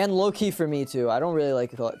 And low-key for me too. I don't really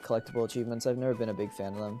like collectible achievements. I've never been a big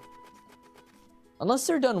fan of them. Unless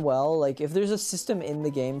they're done well, like if there's a system in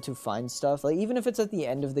the game to find stuff, like even if it's at the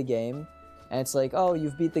end of the game, and it's like, oh,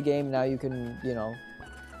 you've beat the game, now you can, you know,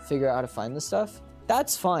 figure out how to find the stuff.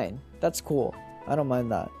 that's fine. That's cool. I don't mind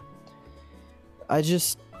that. I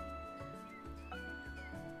just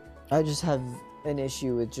have an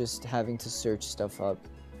issue with just having to search stuff up.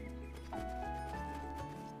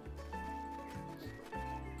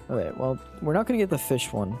 Okay, well, we're not gonna get the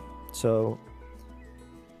fish one, so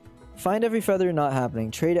find every feather, not happening.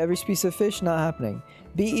 Trade every species of fish, not happening.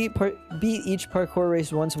 Beat each parkour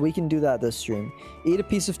race once, we can do that this stream. Eat a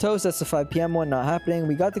piece of toast, that's the 5 PM one, not happening.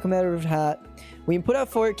 We got the commemorative hat. We can put out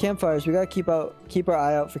 4 campfires, we gotta keep our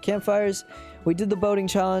eye out for campfires. We did the boating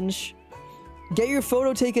challenge. Get your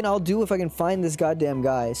photo taken, I'll do if I can find this goddamn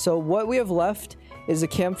guy. So what we have left is the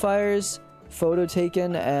campfires, photo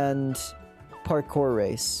taken, and parkour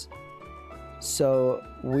race. So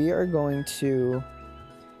we are going to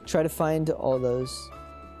try to find all those.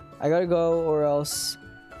 I gotta go or else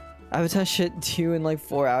I have a ton of shit due in like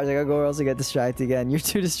 4 hours. I gotta go or else I get distracted again. You're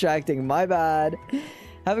too distracting, my bad.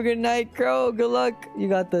 Have a good night, Crow. Good luck. You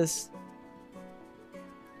got this.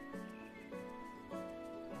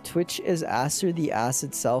 Twitch is Aster, the ass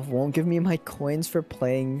itself won't give me my coins for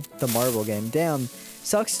playing the marble game. Damn.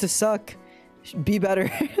 Sucks to suck. Be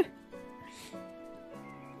better.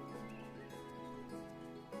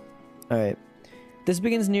 Alright. This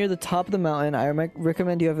begins near the top of the mountain. I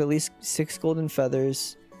recommend you have at least 6 golden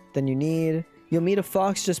feathers than you need. You'll meet a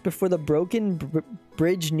fox just before the broken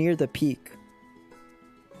bridge near the peak.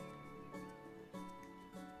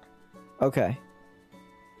 Okay.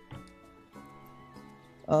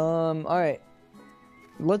 Alright.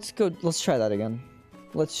 Let's try that again.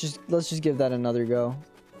 Let's just give that another go.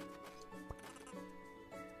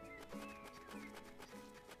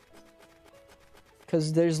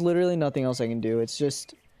 Because there's literally nothing else I can do. It's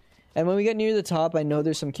just... And when we get near the top, I know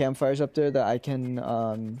there's some campfires up there that I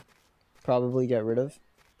can probably get rid of.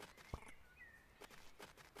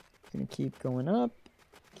 Gonna keep going up.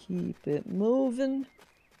 Keep it moving.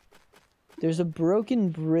 There's a broken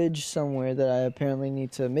bridge somewhere that I apparently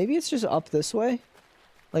need to... Maybe it's just up this way?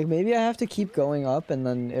 Like, maybe I have to keep going up and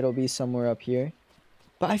then it'll be somewhere up here.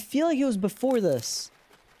 But I feel like it was before this.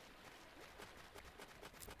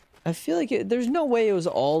 I feel like there's no way it was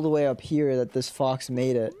all the way up here that this fox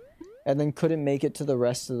made it. And then couldn't make it to the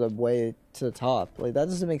rest of the way to the top. Like, that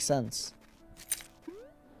doesn't make sense.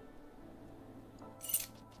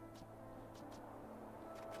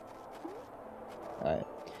 Alright.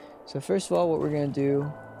 So first of all, what we're gonna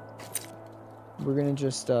do... We're gonna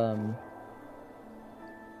just, not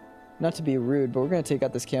to be rude, but we're gonna take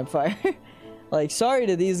out this campfire. Like, sorry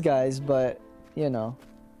to these guys, but, you know.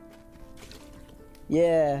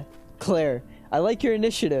 Yeah, Claire, I like your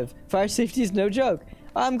initiative. Fire safety is no joke.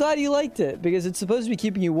 I'm glad you liked it, because it's supposed to be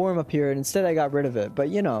keeping you warm up here, and instead I got rid of it. But,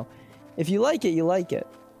 you know, if you like it, you like it.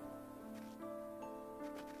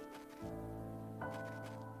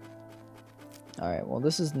 Alright, well,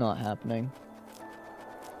 this is not happening.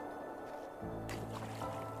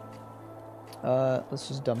 Let's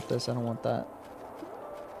just dump this. I don't want that.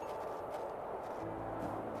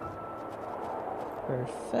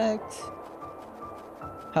 Perfect.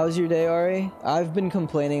 How's your day, Ari? I've been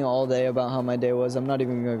complaining all day about how my day was. I'm not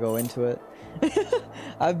even gonna go into it.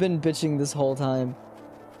 I've been bitching this whole time.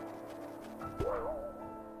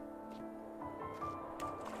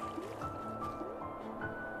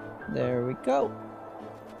 There we go.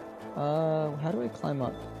 How do I climb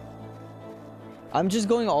up? I'm just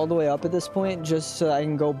going all the way up at this point just so I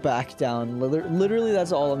can go back down. Literally,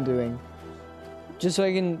 that's all I'm doing. Just so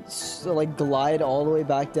I can, like, glide all the way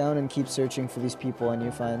back down and keep searching for these people I need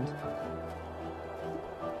to find.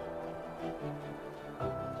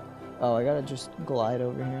 Oh, I gotta just glide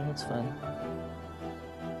over here. That's fine.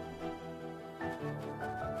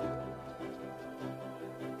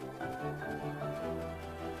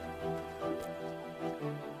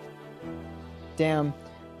 Damn.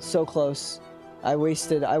 So close. I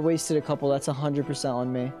wasted a couple. That's 100%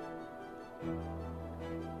 on me.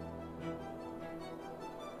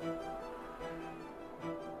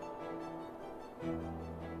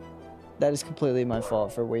 That is completely my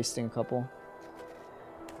fault for wasting a couple.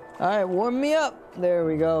 Alright, warm me up. There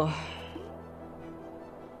we go.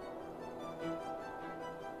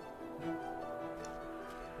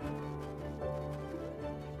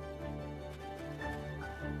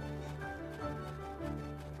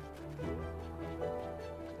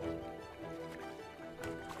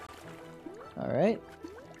 Alright.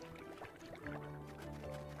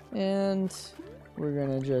 And we're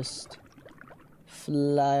gonna just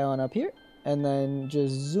fly on up here and then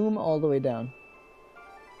just zoom all the way down.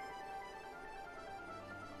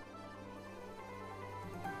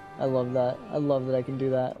 I love that. I love that I can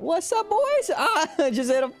do that. What's up, boys? Ah, I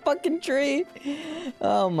just hit a fucking tree.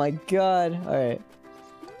 Oh my god. Alright.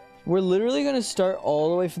 We're literally gonna start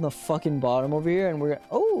all the way from the fucking bottom over here, and we're gonna...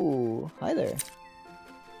 Oh, hi there.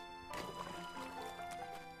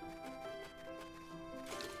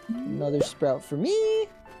 Another sprout for me.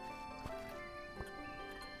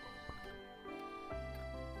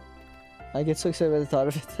 I get so excited by the thought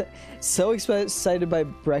of it. So excited by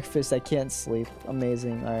breakfast, I can't sleep.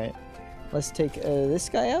 Amazing. All right, let's take this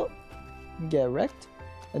guy out. Get wrecked,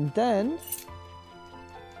 and then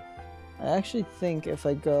I actually think if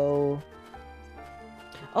I go...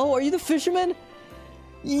 Oh, are you the fisherman?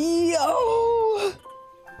 Yo!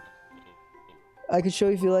 I could show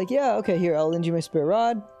you if you like. Yeah, okay, here, I'll lend you my spirit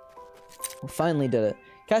rod. We finally did it.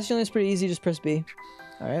 Casting is pretty easy, just press B.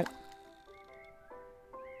 Alright.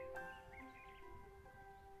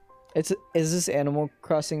 Is this Animal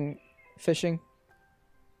Crossing fishing?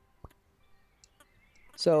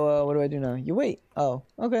 So, what do I do now? You wait. Oh,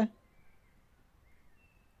 okay.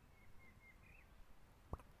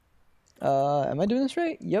 Am I doing this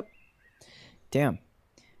right? Yep. Damn.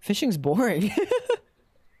 Fishing's boring.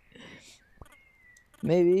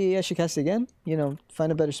 Maybe I should cast it again? You know,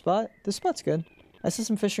 find a better spot? This spot's good. I saw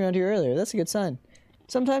some fish around here earlier. That's a good sign.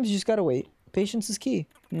 Sometimes you just gotta wait. Patience is key.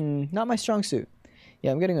 Not my strong suit.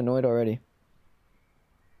 Yeah, I'm getting annoyed already.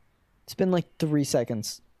 It's been like 3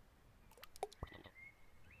 seconds.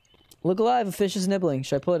 Look alive, a fish is nibbling.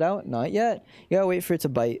 Should I pull it out? Not yet. You gotta wait for it to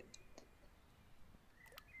bite.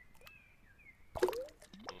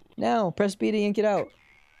 Now, press B to yank it out.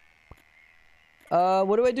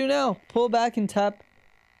 What do I do now? Pull back and tap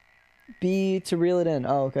B to reel it in.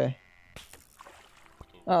 Oh, okay.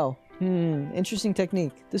 Oh, interesting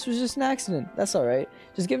technique. This was just an accident. That's alright.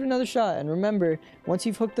 Just give it another shot. And remember, once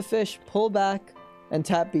you've hooked the fish, pull back and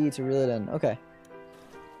tap B to reel it in. Okay.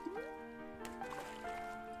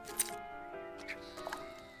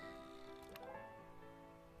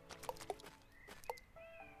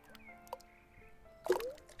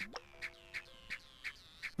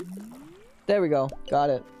 There we go. Got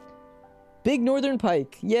it. Big northern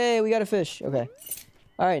pike. Yay, we got a fish. Okay.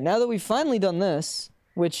 Alright, now that we've finally done this,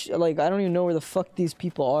 which, like, I don't even know where the fuck these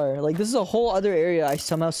people are. Like, this is a whole other area I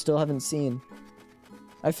somehow still haven't seen.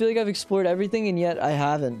 I feel like I've explored everything, and yet I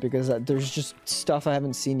haven't, because there's just stuff I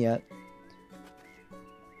haven't seen yet.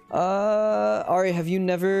 Ari, have you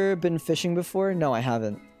never been fishing before? No, I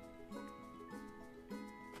haven't.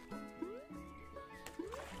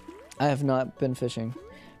 I have not been fishing.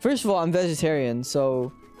 First of all, I'm vegetarian,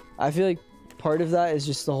 so I feel like part of that is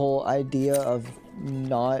just the whole idea of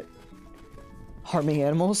not harming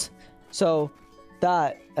animals. So,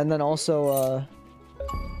 that, and then also,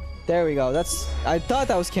 there we go. I thought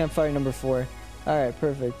that was campfire number 4. Alright,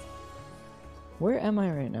 perfect. Where am I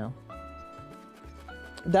right now?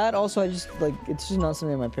 That also, it's just not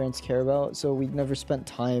something my parents care about, so we never spent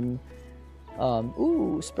time.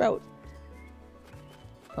 Ooh, sprout.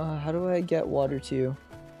 How do I get water to you?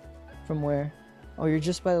 From where? Oh, you're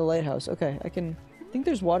just by the lighthouse. Okay, I think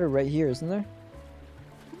there's water right here, isn't there?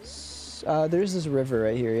 There's this river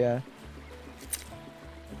right here, yeah.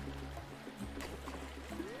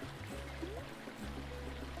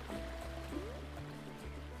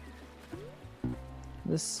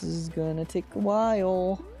 This is gonna take a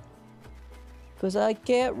while. Because I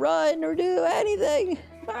can't run or do anything.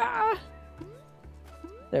 Ah!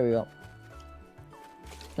 There we go.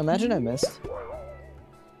 Imagine I missed.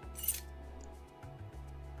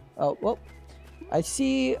 Oh, well. I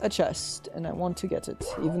see a chest, and I want to get it.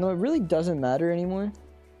 Even though it really doesn't matter anymore.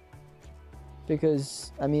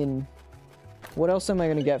 Because, I mean, what else am I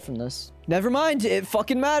gonna get from this? Never mind, it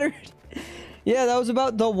fucking mattered! Yeah, that was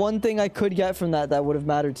about the one thing I could get from that would have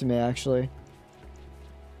mattered to me, actually.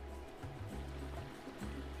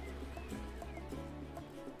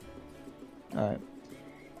 Alright.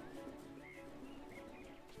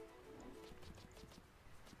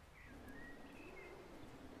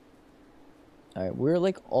 Alright, we're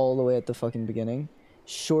like all the way at the fucking beginning.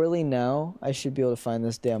 Surely now I should be able to find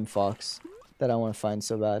this damn fox that I want to find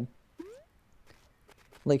so bad.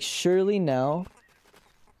 Like, surely now...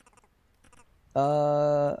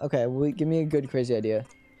 okay, give me a good crazy idea.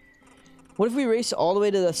 What if we race all the way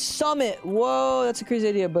to the summit? Whoa, that's a crazy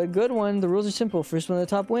idea, but a good one. The rules are simple. First one to the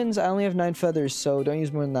top wins. I only have 9 feathers, so don't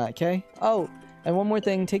use more than that, okay? Oh, and one more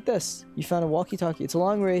thing. Take this. You found a walkie-talkie. It's a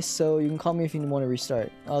long race, so you can call me if you want to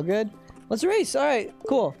restart. All good? Let's race! Alright,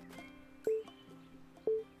 cool.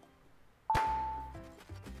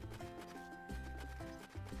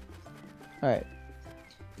 Alright.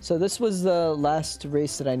 So this was the last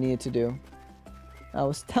race that I needed to do. I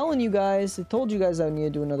was telling you guys, I told you guys I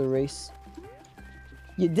needed to do another race.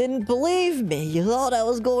 You didn't believe me. You thought I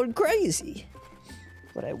was going crazy.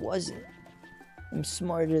 But I wasn't. I'm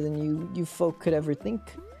smarter than you folk could ever think.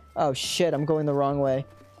 Oh shit, I'm going the wrong way.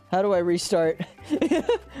 How do I restart?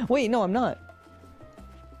 Wait, no, I'm not.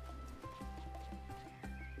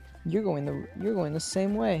 You're going the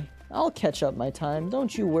same way. I'll catch up my time.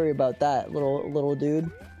 Don't you worry about that, little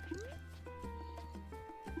dude.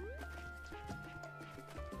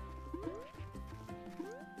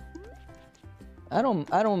 I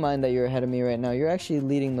don't mind that you're ahead of me right now. You're actually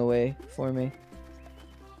leading the way for me.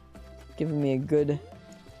 Giving me a good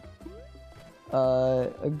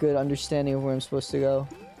understanding of where I'm supposed to go.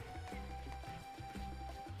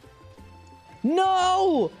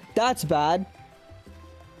 No! That's bad.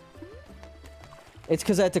 It's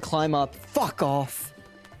because I had to climb up. Fuck off.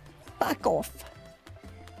 Fuck off.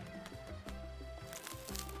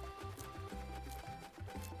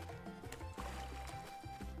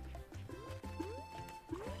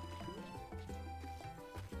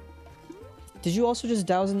 Did you also just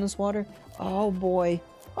douse in this water? Oh boy.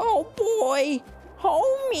 Oh boy!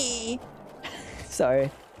 Homie!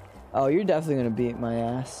 Sorry. Oh, you're definitely gonna beat my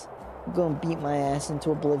ass. I'm gonna beat my ass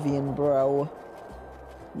into oblivion, bro.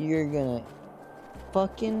 You're gonna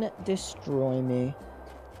fucking destroy me.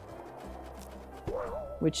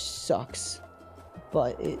 Which sucks.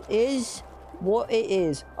 But it is what it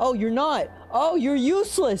is. Oh, you're not! Oh, you're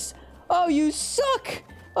useless! Oh, you suck!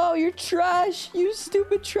 Oh, you're trash! You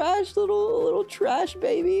stupid trash, little trash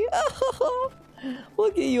baby!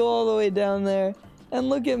 Look at you all the way down there. And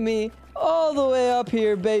look at me all the way up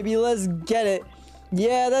here, baby. Let's get it.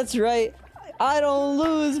 Yeah, that's right. I don't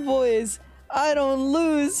lose, boys. I don't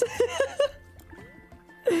lose.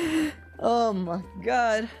 Oh my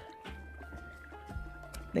god.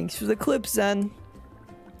 Thanks for the clip, Zen.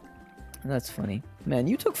 That's funny. Man,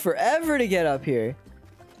 you took forever to get up here.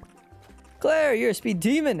 Claire, you're a speed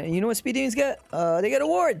demon. And you know what speed demons get? They get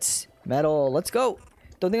awards. Medal. Let's go.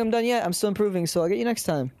 Don't think I'm done yet. I'm still improving, so I'll get you next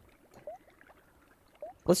time.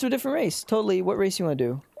 Let's do a different race. Totally. What race you want to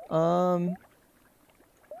do? Oh,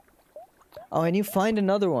 and you find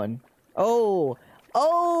another one. Oh.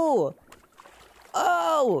 Oh.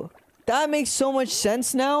 Oh. That makes so much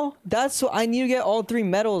sense now. That's what I need to get all 3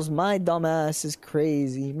 medals. My dumb ass is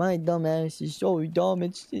crazy. My dumb ass is so dumb.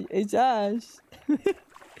 It's ass.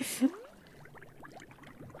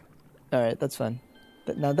 Alright, that's fine.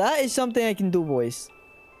 Now that is something I can do, boys.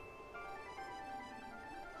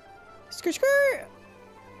 Skirt, skirt!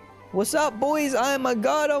 What's up, boys? I am a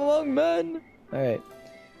god among men. Alright.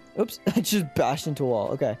 Oops, I just bashed into a wall.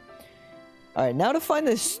 Okay. Alright, now to find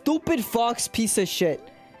this stupid fox piece of shit.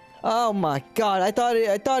 Oh my god, I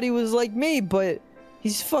thought he was like me, but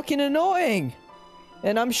he's fucking annoying.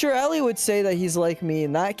 And I'm sure Ellie would say that he's like me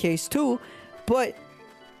in that case too, but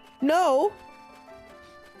no.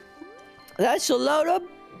 That's a load of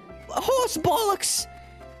horse bollocks.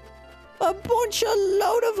 A bunch of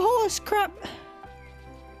load of horse crap.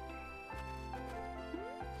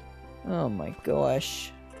 Oh my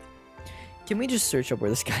gosh. Can we just search up where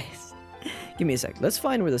this guy is? Give me a sec. Let's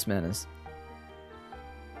find where this man is.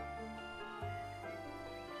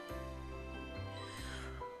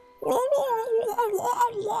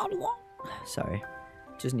 Sorry.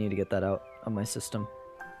 Just need to get that out of my system.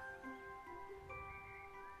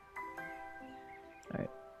 Alright.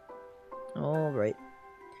 Alright.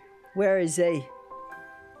 Where is he?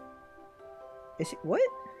 Is he? What?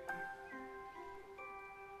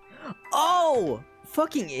 Oh!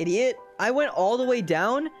 Fucking idiot. I went all the way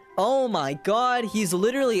down? Oh my god, he's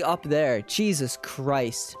literally up there. Jesus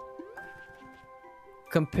Christ.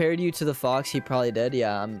 Compared you to the fox, he probably did.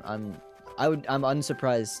 Yeah, I'm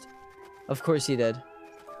unsurprised. Of course he did.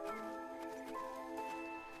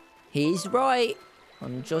 He's right.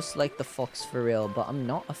 I'm just like the fox for real, but I'm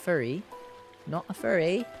not a furry. Not a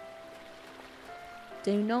furry.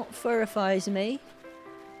 Do not furifies me.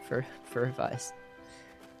 Furifies.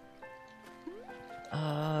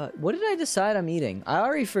 What did I decide I'm eating? I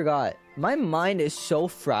already forgot. My mind is so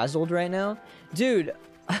frazzled right now. Dude.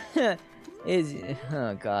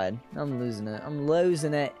 Oh god. I'm losing it. I'm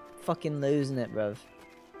losing it. Fucking losing it, bruv.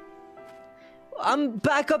 I'm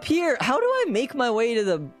back up here. How do I make my way to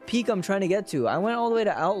the peak I'm trying to get to? I went all the way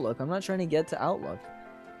to Outlook. I'm not trying to get to Outlook.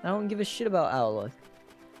 I don't give a shit about Outlook.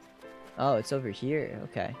 Oh, it's over here.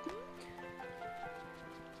 Okay.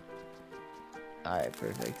 Alright,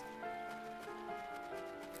 perfect.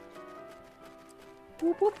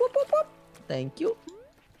 Whoop, whoop, whoop, whoop, whoop. Thank you.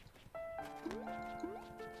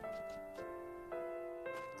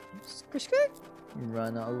 Skirt, skirt.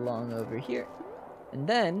 Run along over here. And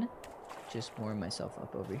then just warm myself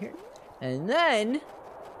up over here. And then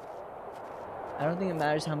I don't think it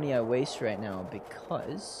matters how many I waste right now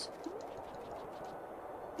because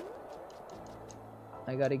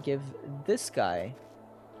I gotta give this guy.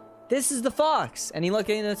 This is the fox. Any luck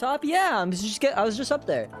getting to the top? Yeah, I was just up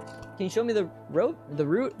there. Can you show me the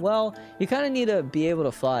route? Well, you kind of need to be able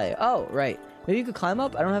to fly. Oh, right. Maybe you could climb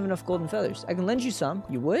up? I don't have enough golden feathers. I can lend you some.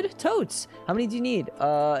 You would? Totes. How many do you need?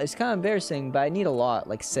 It's kind of embarrassing, but I need a lot,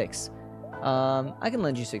 like 6. I can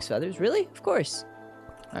lend you 6 feathers. Really? Of course.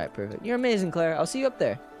 Alright, perfect. You're amazing, Claire. I'll see you up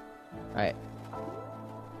there. Alright.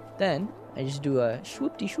 Then, I just do a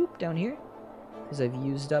swoop-de-swoop down here. Because I've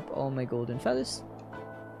used up all my golden feathers.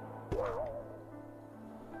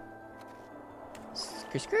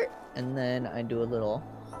 Skirt. And then I do a little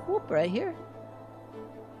whoop right here.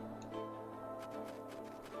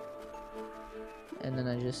 And then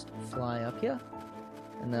I just fly up here.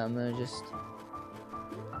 And then I'm gonna just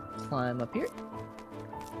climb up here.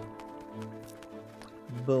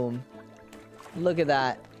 Boom. Look at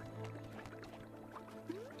that.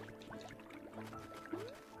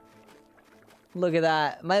 Look at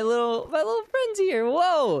that. My little friend's here.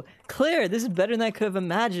 Whoa! Claire, this is better than I could have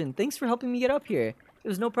imagined. Thanks for helping me get up here. It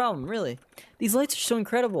was no problem, really. These lights are so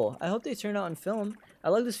incredible. I hope they turn out on film. I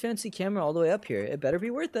love this fancy camera all the way up here. It better be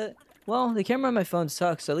worth it. Well, the camera on my phone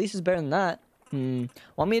sucks, so at least it's better than that.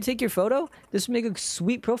 Want me to take your photo? This would make a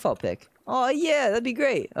sweet profile pic. Oh, yeah, that'd be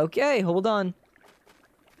great. Okay, hold on.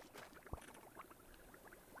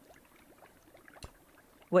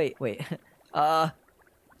 Wait.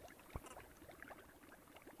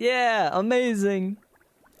 Yeah, amazing.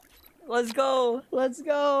 Let's go. We did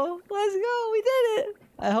it.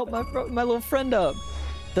 I helped my little friend up.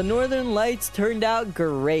 The northern lights turned out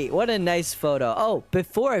great. What a nice photo. Oh,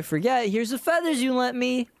 before I forget, here's the feathers you lent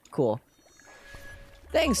me. Cool.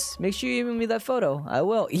 Thanks. Make sure you email me that photo. I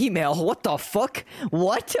will. Email? What the fuck?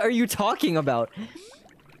 What are you talking about?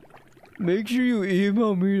 Make sure you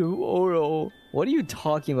email me the photo. What are you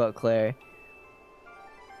talking about, Claire?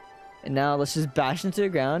 And now let's just bash into the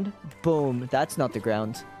ground. Boom. That's not the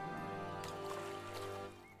ground.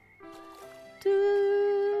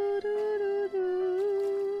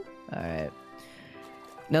 Alright.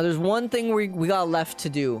 Now there's one thing we got left to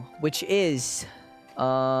do, which is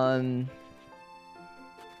find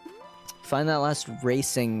that last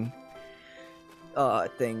racing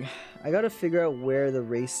thing. I gotta figure out where the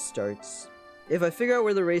race starts. If I figure out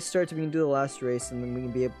where the race starts, we can do the last race, and then we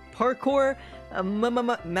can be a parkour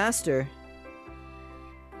master.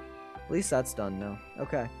 At least that's done now.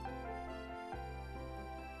 Okay.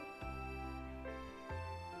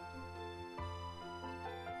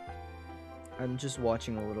 I'm just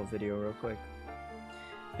watching a little video real quick.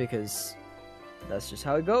 Because that's just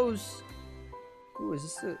how it goes. Ooh, is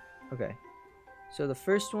this the... Okay. So the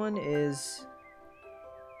first one is...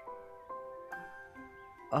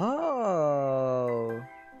 Oh.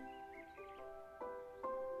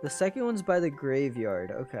 The second one's by the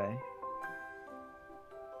graveyard. Okay.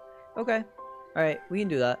 Okay. Alright, we can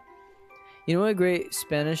do that. You know what a great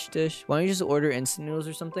Spanish dish? Why don't you just order instant noodles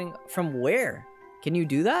or something? From where? Can you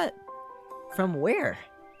do that? From where?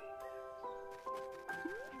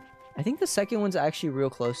 I think the second one's actually real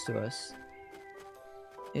close to us.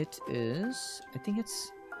 It is... I think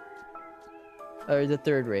it's... Or the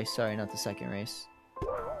third race. Sorry, not the second race.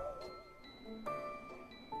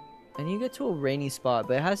 And you get to a rainy spot,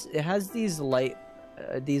 but it has these light...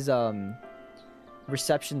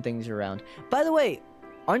 reception things around. By the way,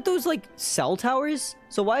 aren't those like cell towers?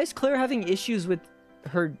 So why is Claire having issues with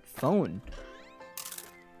her phone?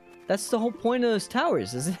 That's the whole point of those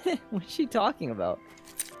towers, isn't it? What is she talking about?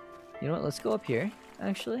 You know what? Let's go up here,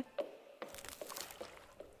 actually.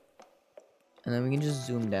 And then we can just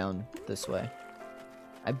zoom down this way.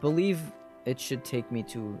 I believe it should take me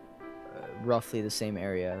to roughly the same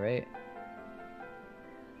area, right?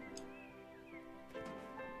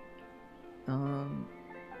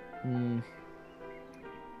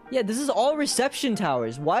 Yeah, this is all reception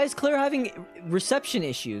towers. Why is Claire having reception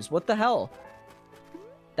issues? What the hell?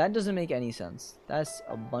 That doesn't make any sense. That's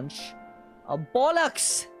a bunch of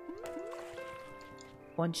bollocks.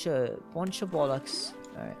 Bunch of bollocks.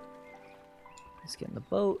 Alright. Let's get in the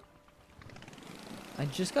boat. I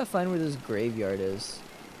just gotta find where this graveyard is.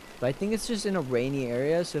 But I think it's just in a rainy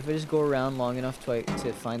area, so if I just go around long enough to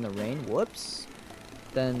find the rain, whoops,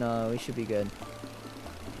 then we should be good.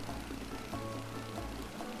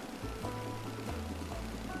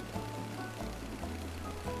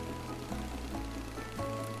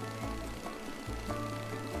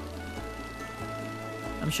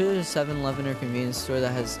 I'm sure there's a 7-Eleven or convenience store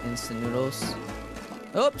that has instant noodles.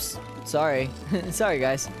 Oops! Sorry. Sorry,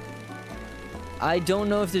 guys. I don't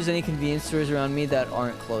know if there's any convenience stores around me that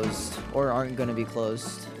aren't closed or aren't gonna be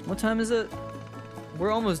closed. What time is it?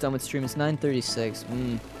 We're almost done with stream. It's 9:36.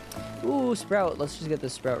 Ooh, Sprout. Let's just get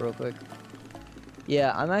this Sprout real quick.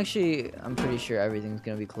 Yeah, I'm pretty sure everything's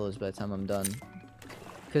gonna be closed by the time I'm done.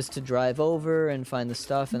 Because to drive over and find the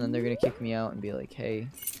stuff, and then they're gonna kick me out and be like, hey.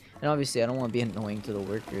 And obviously, I don't want to be annoying to the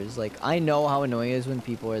workers. Like, I know how annoying it is when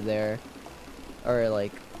people are there, or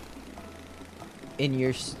like, in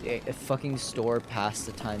your fucking store past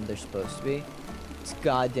the time they're supposed to be. It's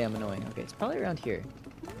goddamn annoying. Okay, it's probably around here.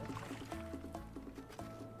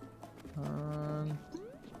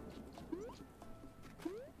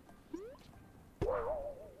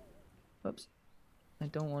 Whoops. I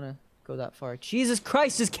don't want to go that far. Jesus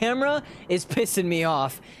Christ, this camera is pissing me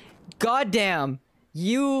off. Goddamn.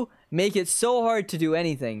 You make it so hard to do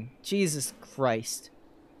anything. Jesus Christ.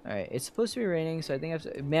 Alright, it's supposed to be raining, so I think I have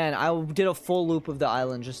to... Man, I did a full loop of the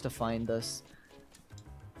island just to find this.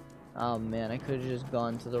 Oh man, I could have just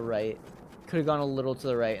gone to the right. Could have gone a little to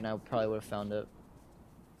the right and I probably would have found it.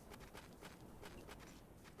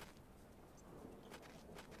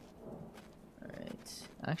 Alright.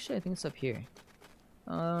 Actually, I think it's up here.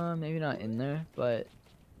 Maybe not in there, but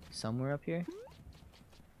somewhere up here.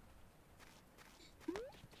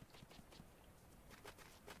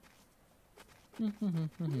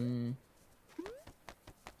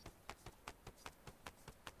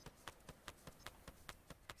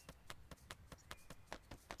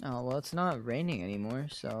 Oh, well, it's not raining anymore,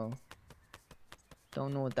 so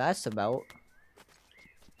don't know what that's about.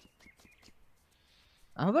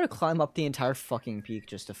 I'm about to climb up the entire fucking peak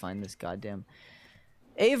just to find this goddamn...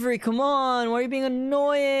 Avery, come on! Why are you being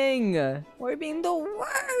annoying? Why are you being the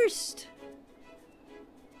worst?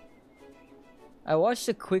 I watched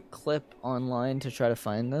a quick clip online to try to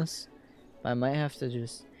find this. I might have to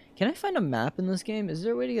just... Can I find a map in this game? Is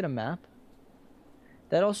there a way to get a map?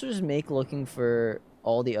 That also just make looking for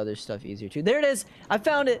all the other stuff easier too. There it is! I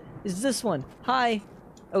found it! It's this one. Hi!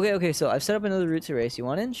 Okay, so I've set up another route to race. You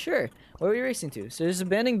want in? Sure. Where are we racing to? So there's an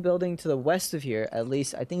abandoned building to the west of here. At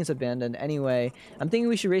least, I think it's abandoned. Anyway, I'm thinking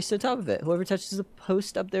we should race to the top of it. Whoever touches the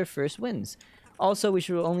post up there first wins. Also, we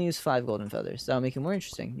should only use 5 golden feathers. That'll make it more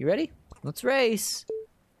interesting. You ready? Let's race!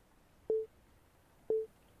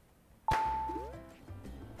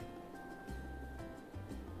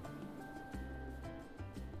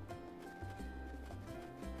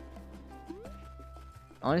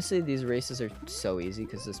 Honestly, these races are so easy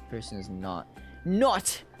because this person is not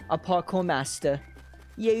a parkour master.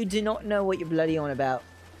 You do not know what you're bloody on about.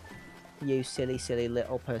 You silly, silly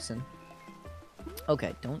little person.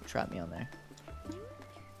 Okay, don't trap me on there.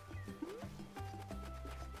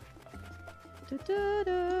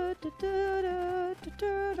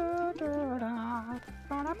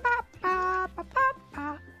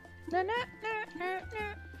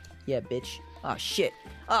 Yeah, bitch. Oh shit.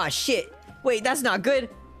 Oh shit. Wait, that's not good.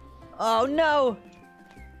 Oh no.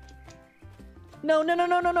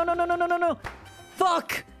 No.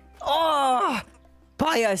 Fuck. Oh.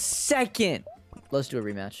 By a second. Let's do a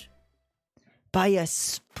rematch. By a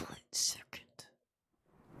split second.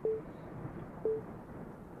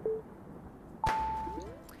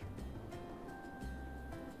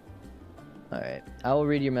 Alright, I will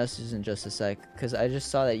read your message in just a sec, because I just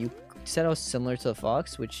saw that you said I was similar to the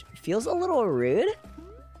fox, which feels a little rude,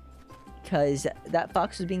 because that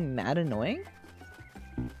fox was being mad annoying.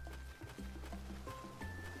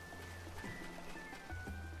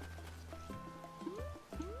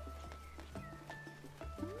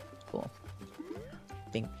 Cool.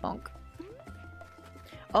 Bing bonk.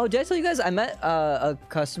 Oh, did I tell you guys, I met a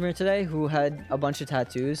customer today who had a bunch of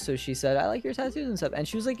tattoos, so she said, I like your tattoos and stuff, and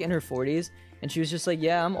she was like in her 40s, and she was just like,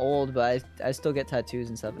 yeah, I'm old, but I still get tattoos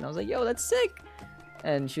and stuff, and I was like, yo, that's sick,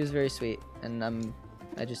 and she was very sweet, and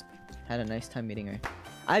I just had a nice time meeting her.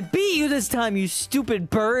 I beat you this time, you stupid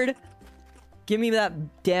bird! Give me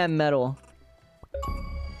that damn medal.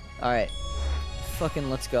 Alright. Fucking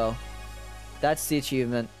let's go. That's the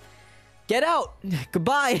achievement. Get out!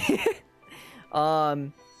 Goodbye!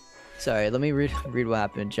 Sorry, let me read what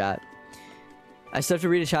happened in chat. I still have to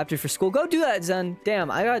read a chapter for school. Go do that, Zen. Damn,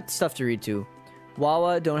 I got stuff to read too.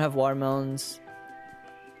 Wawa, don't have watermelons.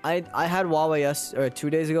 I had Wawa 2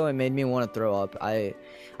 days ago. It made me want to throw up. I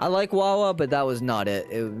like Wawa, but that was not it.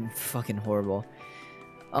 It was fucking horrible.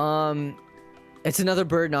 It's another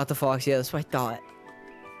bird, not the fox. Yeah, that's what I thought.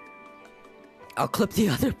 I'll clip the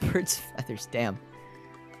other bird's feathers. Damn.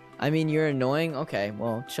 I mean, you're annoying. Okay,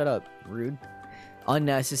 well, shut up. Rude.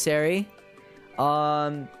 Unnecessary.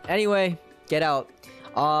 Anyway, get out.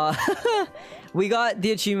 We got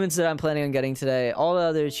the achievements that I'm planning on getting today. All the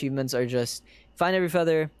other achievements are just find every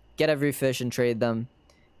feather, get every fish and trade them,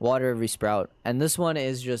 water every sprout. And this one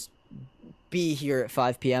is just be here at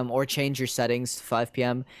 5 p.m. or change your settings to 5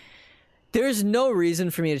 p.m. There's no reason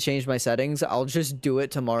for me to change my settings. I'll just do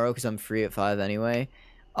it tomorrow because I'm free at 5 anyway.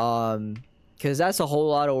 Because that's a whole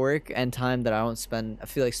lot of work and time that I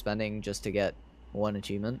feel like spending just to get one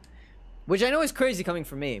achievement. Which I know is crazy coming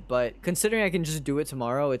from me, but considering I can just do it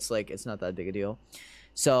tomorrow, it's like, it's not that big a deal.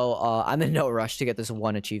 So, I'm in no rush to get this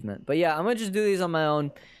one achievement. But yeah, I'm gonna just do these on my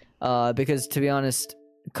own. Because to be honest,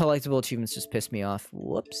 collectible achievements just piss me off.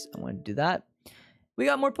 Whoops, I want to do that. We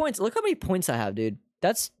got more points. Look how many points I have, dude.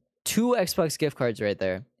 That's 2 Xbox gift cards right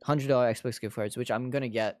there. $100 Xbox gift cards, which I'm gonna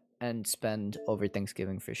get and spend over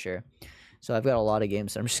Thanksgiving for sure. So I've got a lot of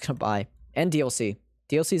games that I'm just gonna buy. And DLC.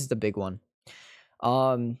 DLC is the big one.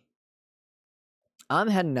 I'm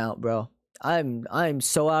heading out, bro. I'm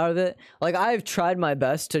so out of it. Like, I've tried my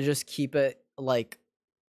best to just keep it, like,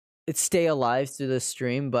 stay alive through the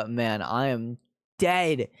stream, but man, I am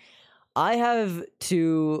dead. I have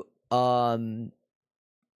to, I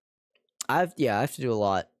have to do a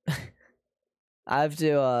lot. I have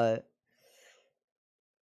to,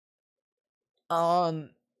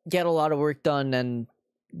 get a lot of work done and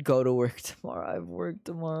go to work tomorrow. I have work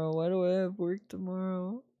tomorrow. Why do I have work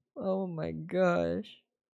tomorrow? Oh my gosh.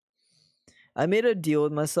 I made a deal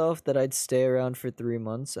with myself that I'd stay around for 3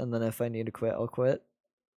 months, and then if I need to quit, I'll quit.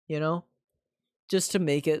 You know? Just to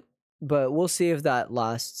make it. But we'll see if that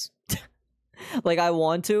lasts. Like, I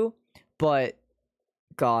want to, but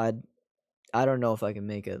God, I don't know if I can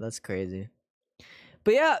make it. That's crazy.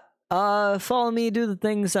 But yeah, follow me, do the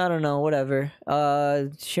things, I don't know, whatever.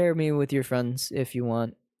 Share me with your friends if you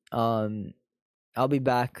want. I'll be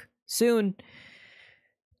back soon.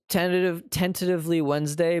 Tentatively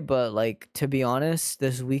Wednesday, but like, to be honest,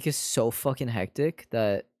 this week is so fucking hectic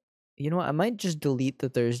that, you know what, I might just delete the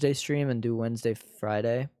Thursday stream and do Wednesday,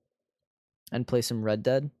 Friday and play some Red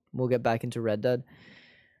Dead. We'll get back into Red Dead.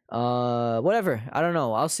 Whatever, I don't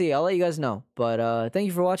know, I'll see. I'll let you guys know. But thank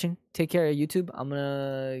you for watching. Take care, YouTube. I'm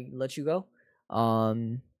gonna let you go.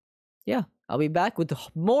 Yeah, I'll be back with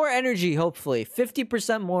more energy, hopefully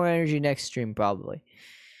 50% more energy next stream, probably.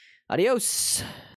 Adios.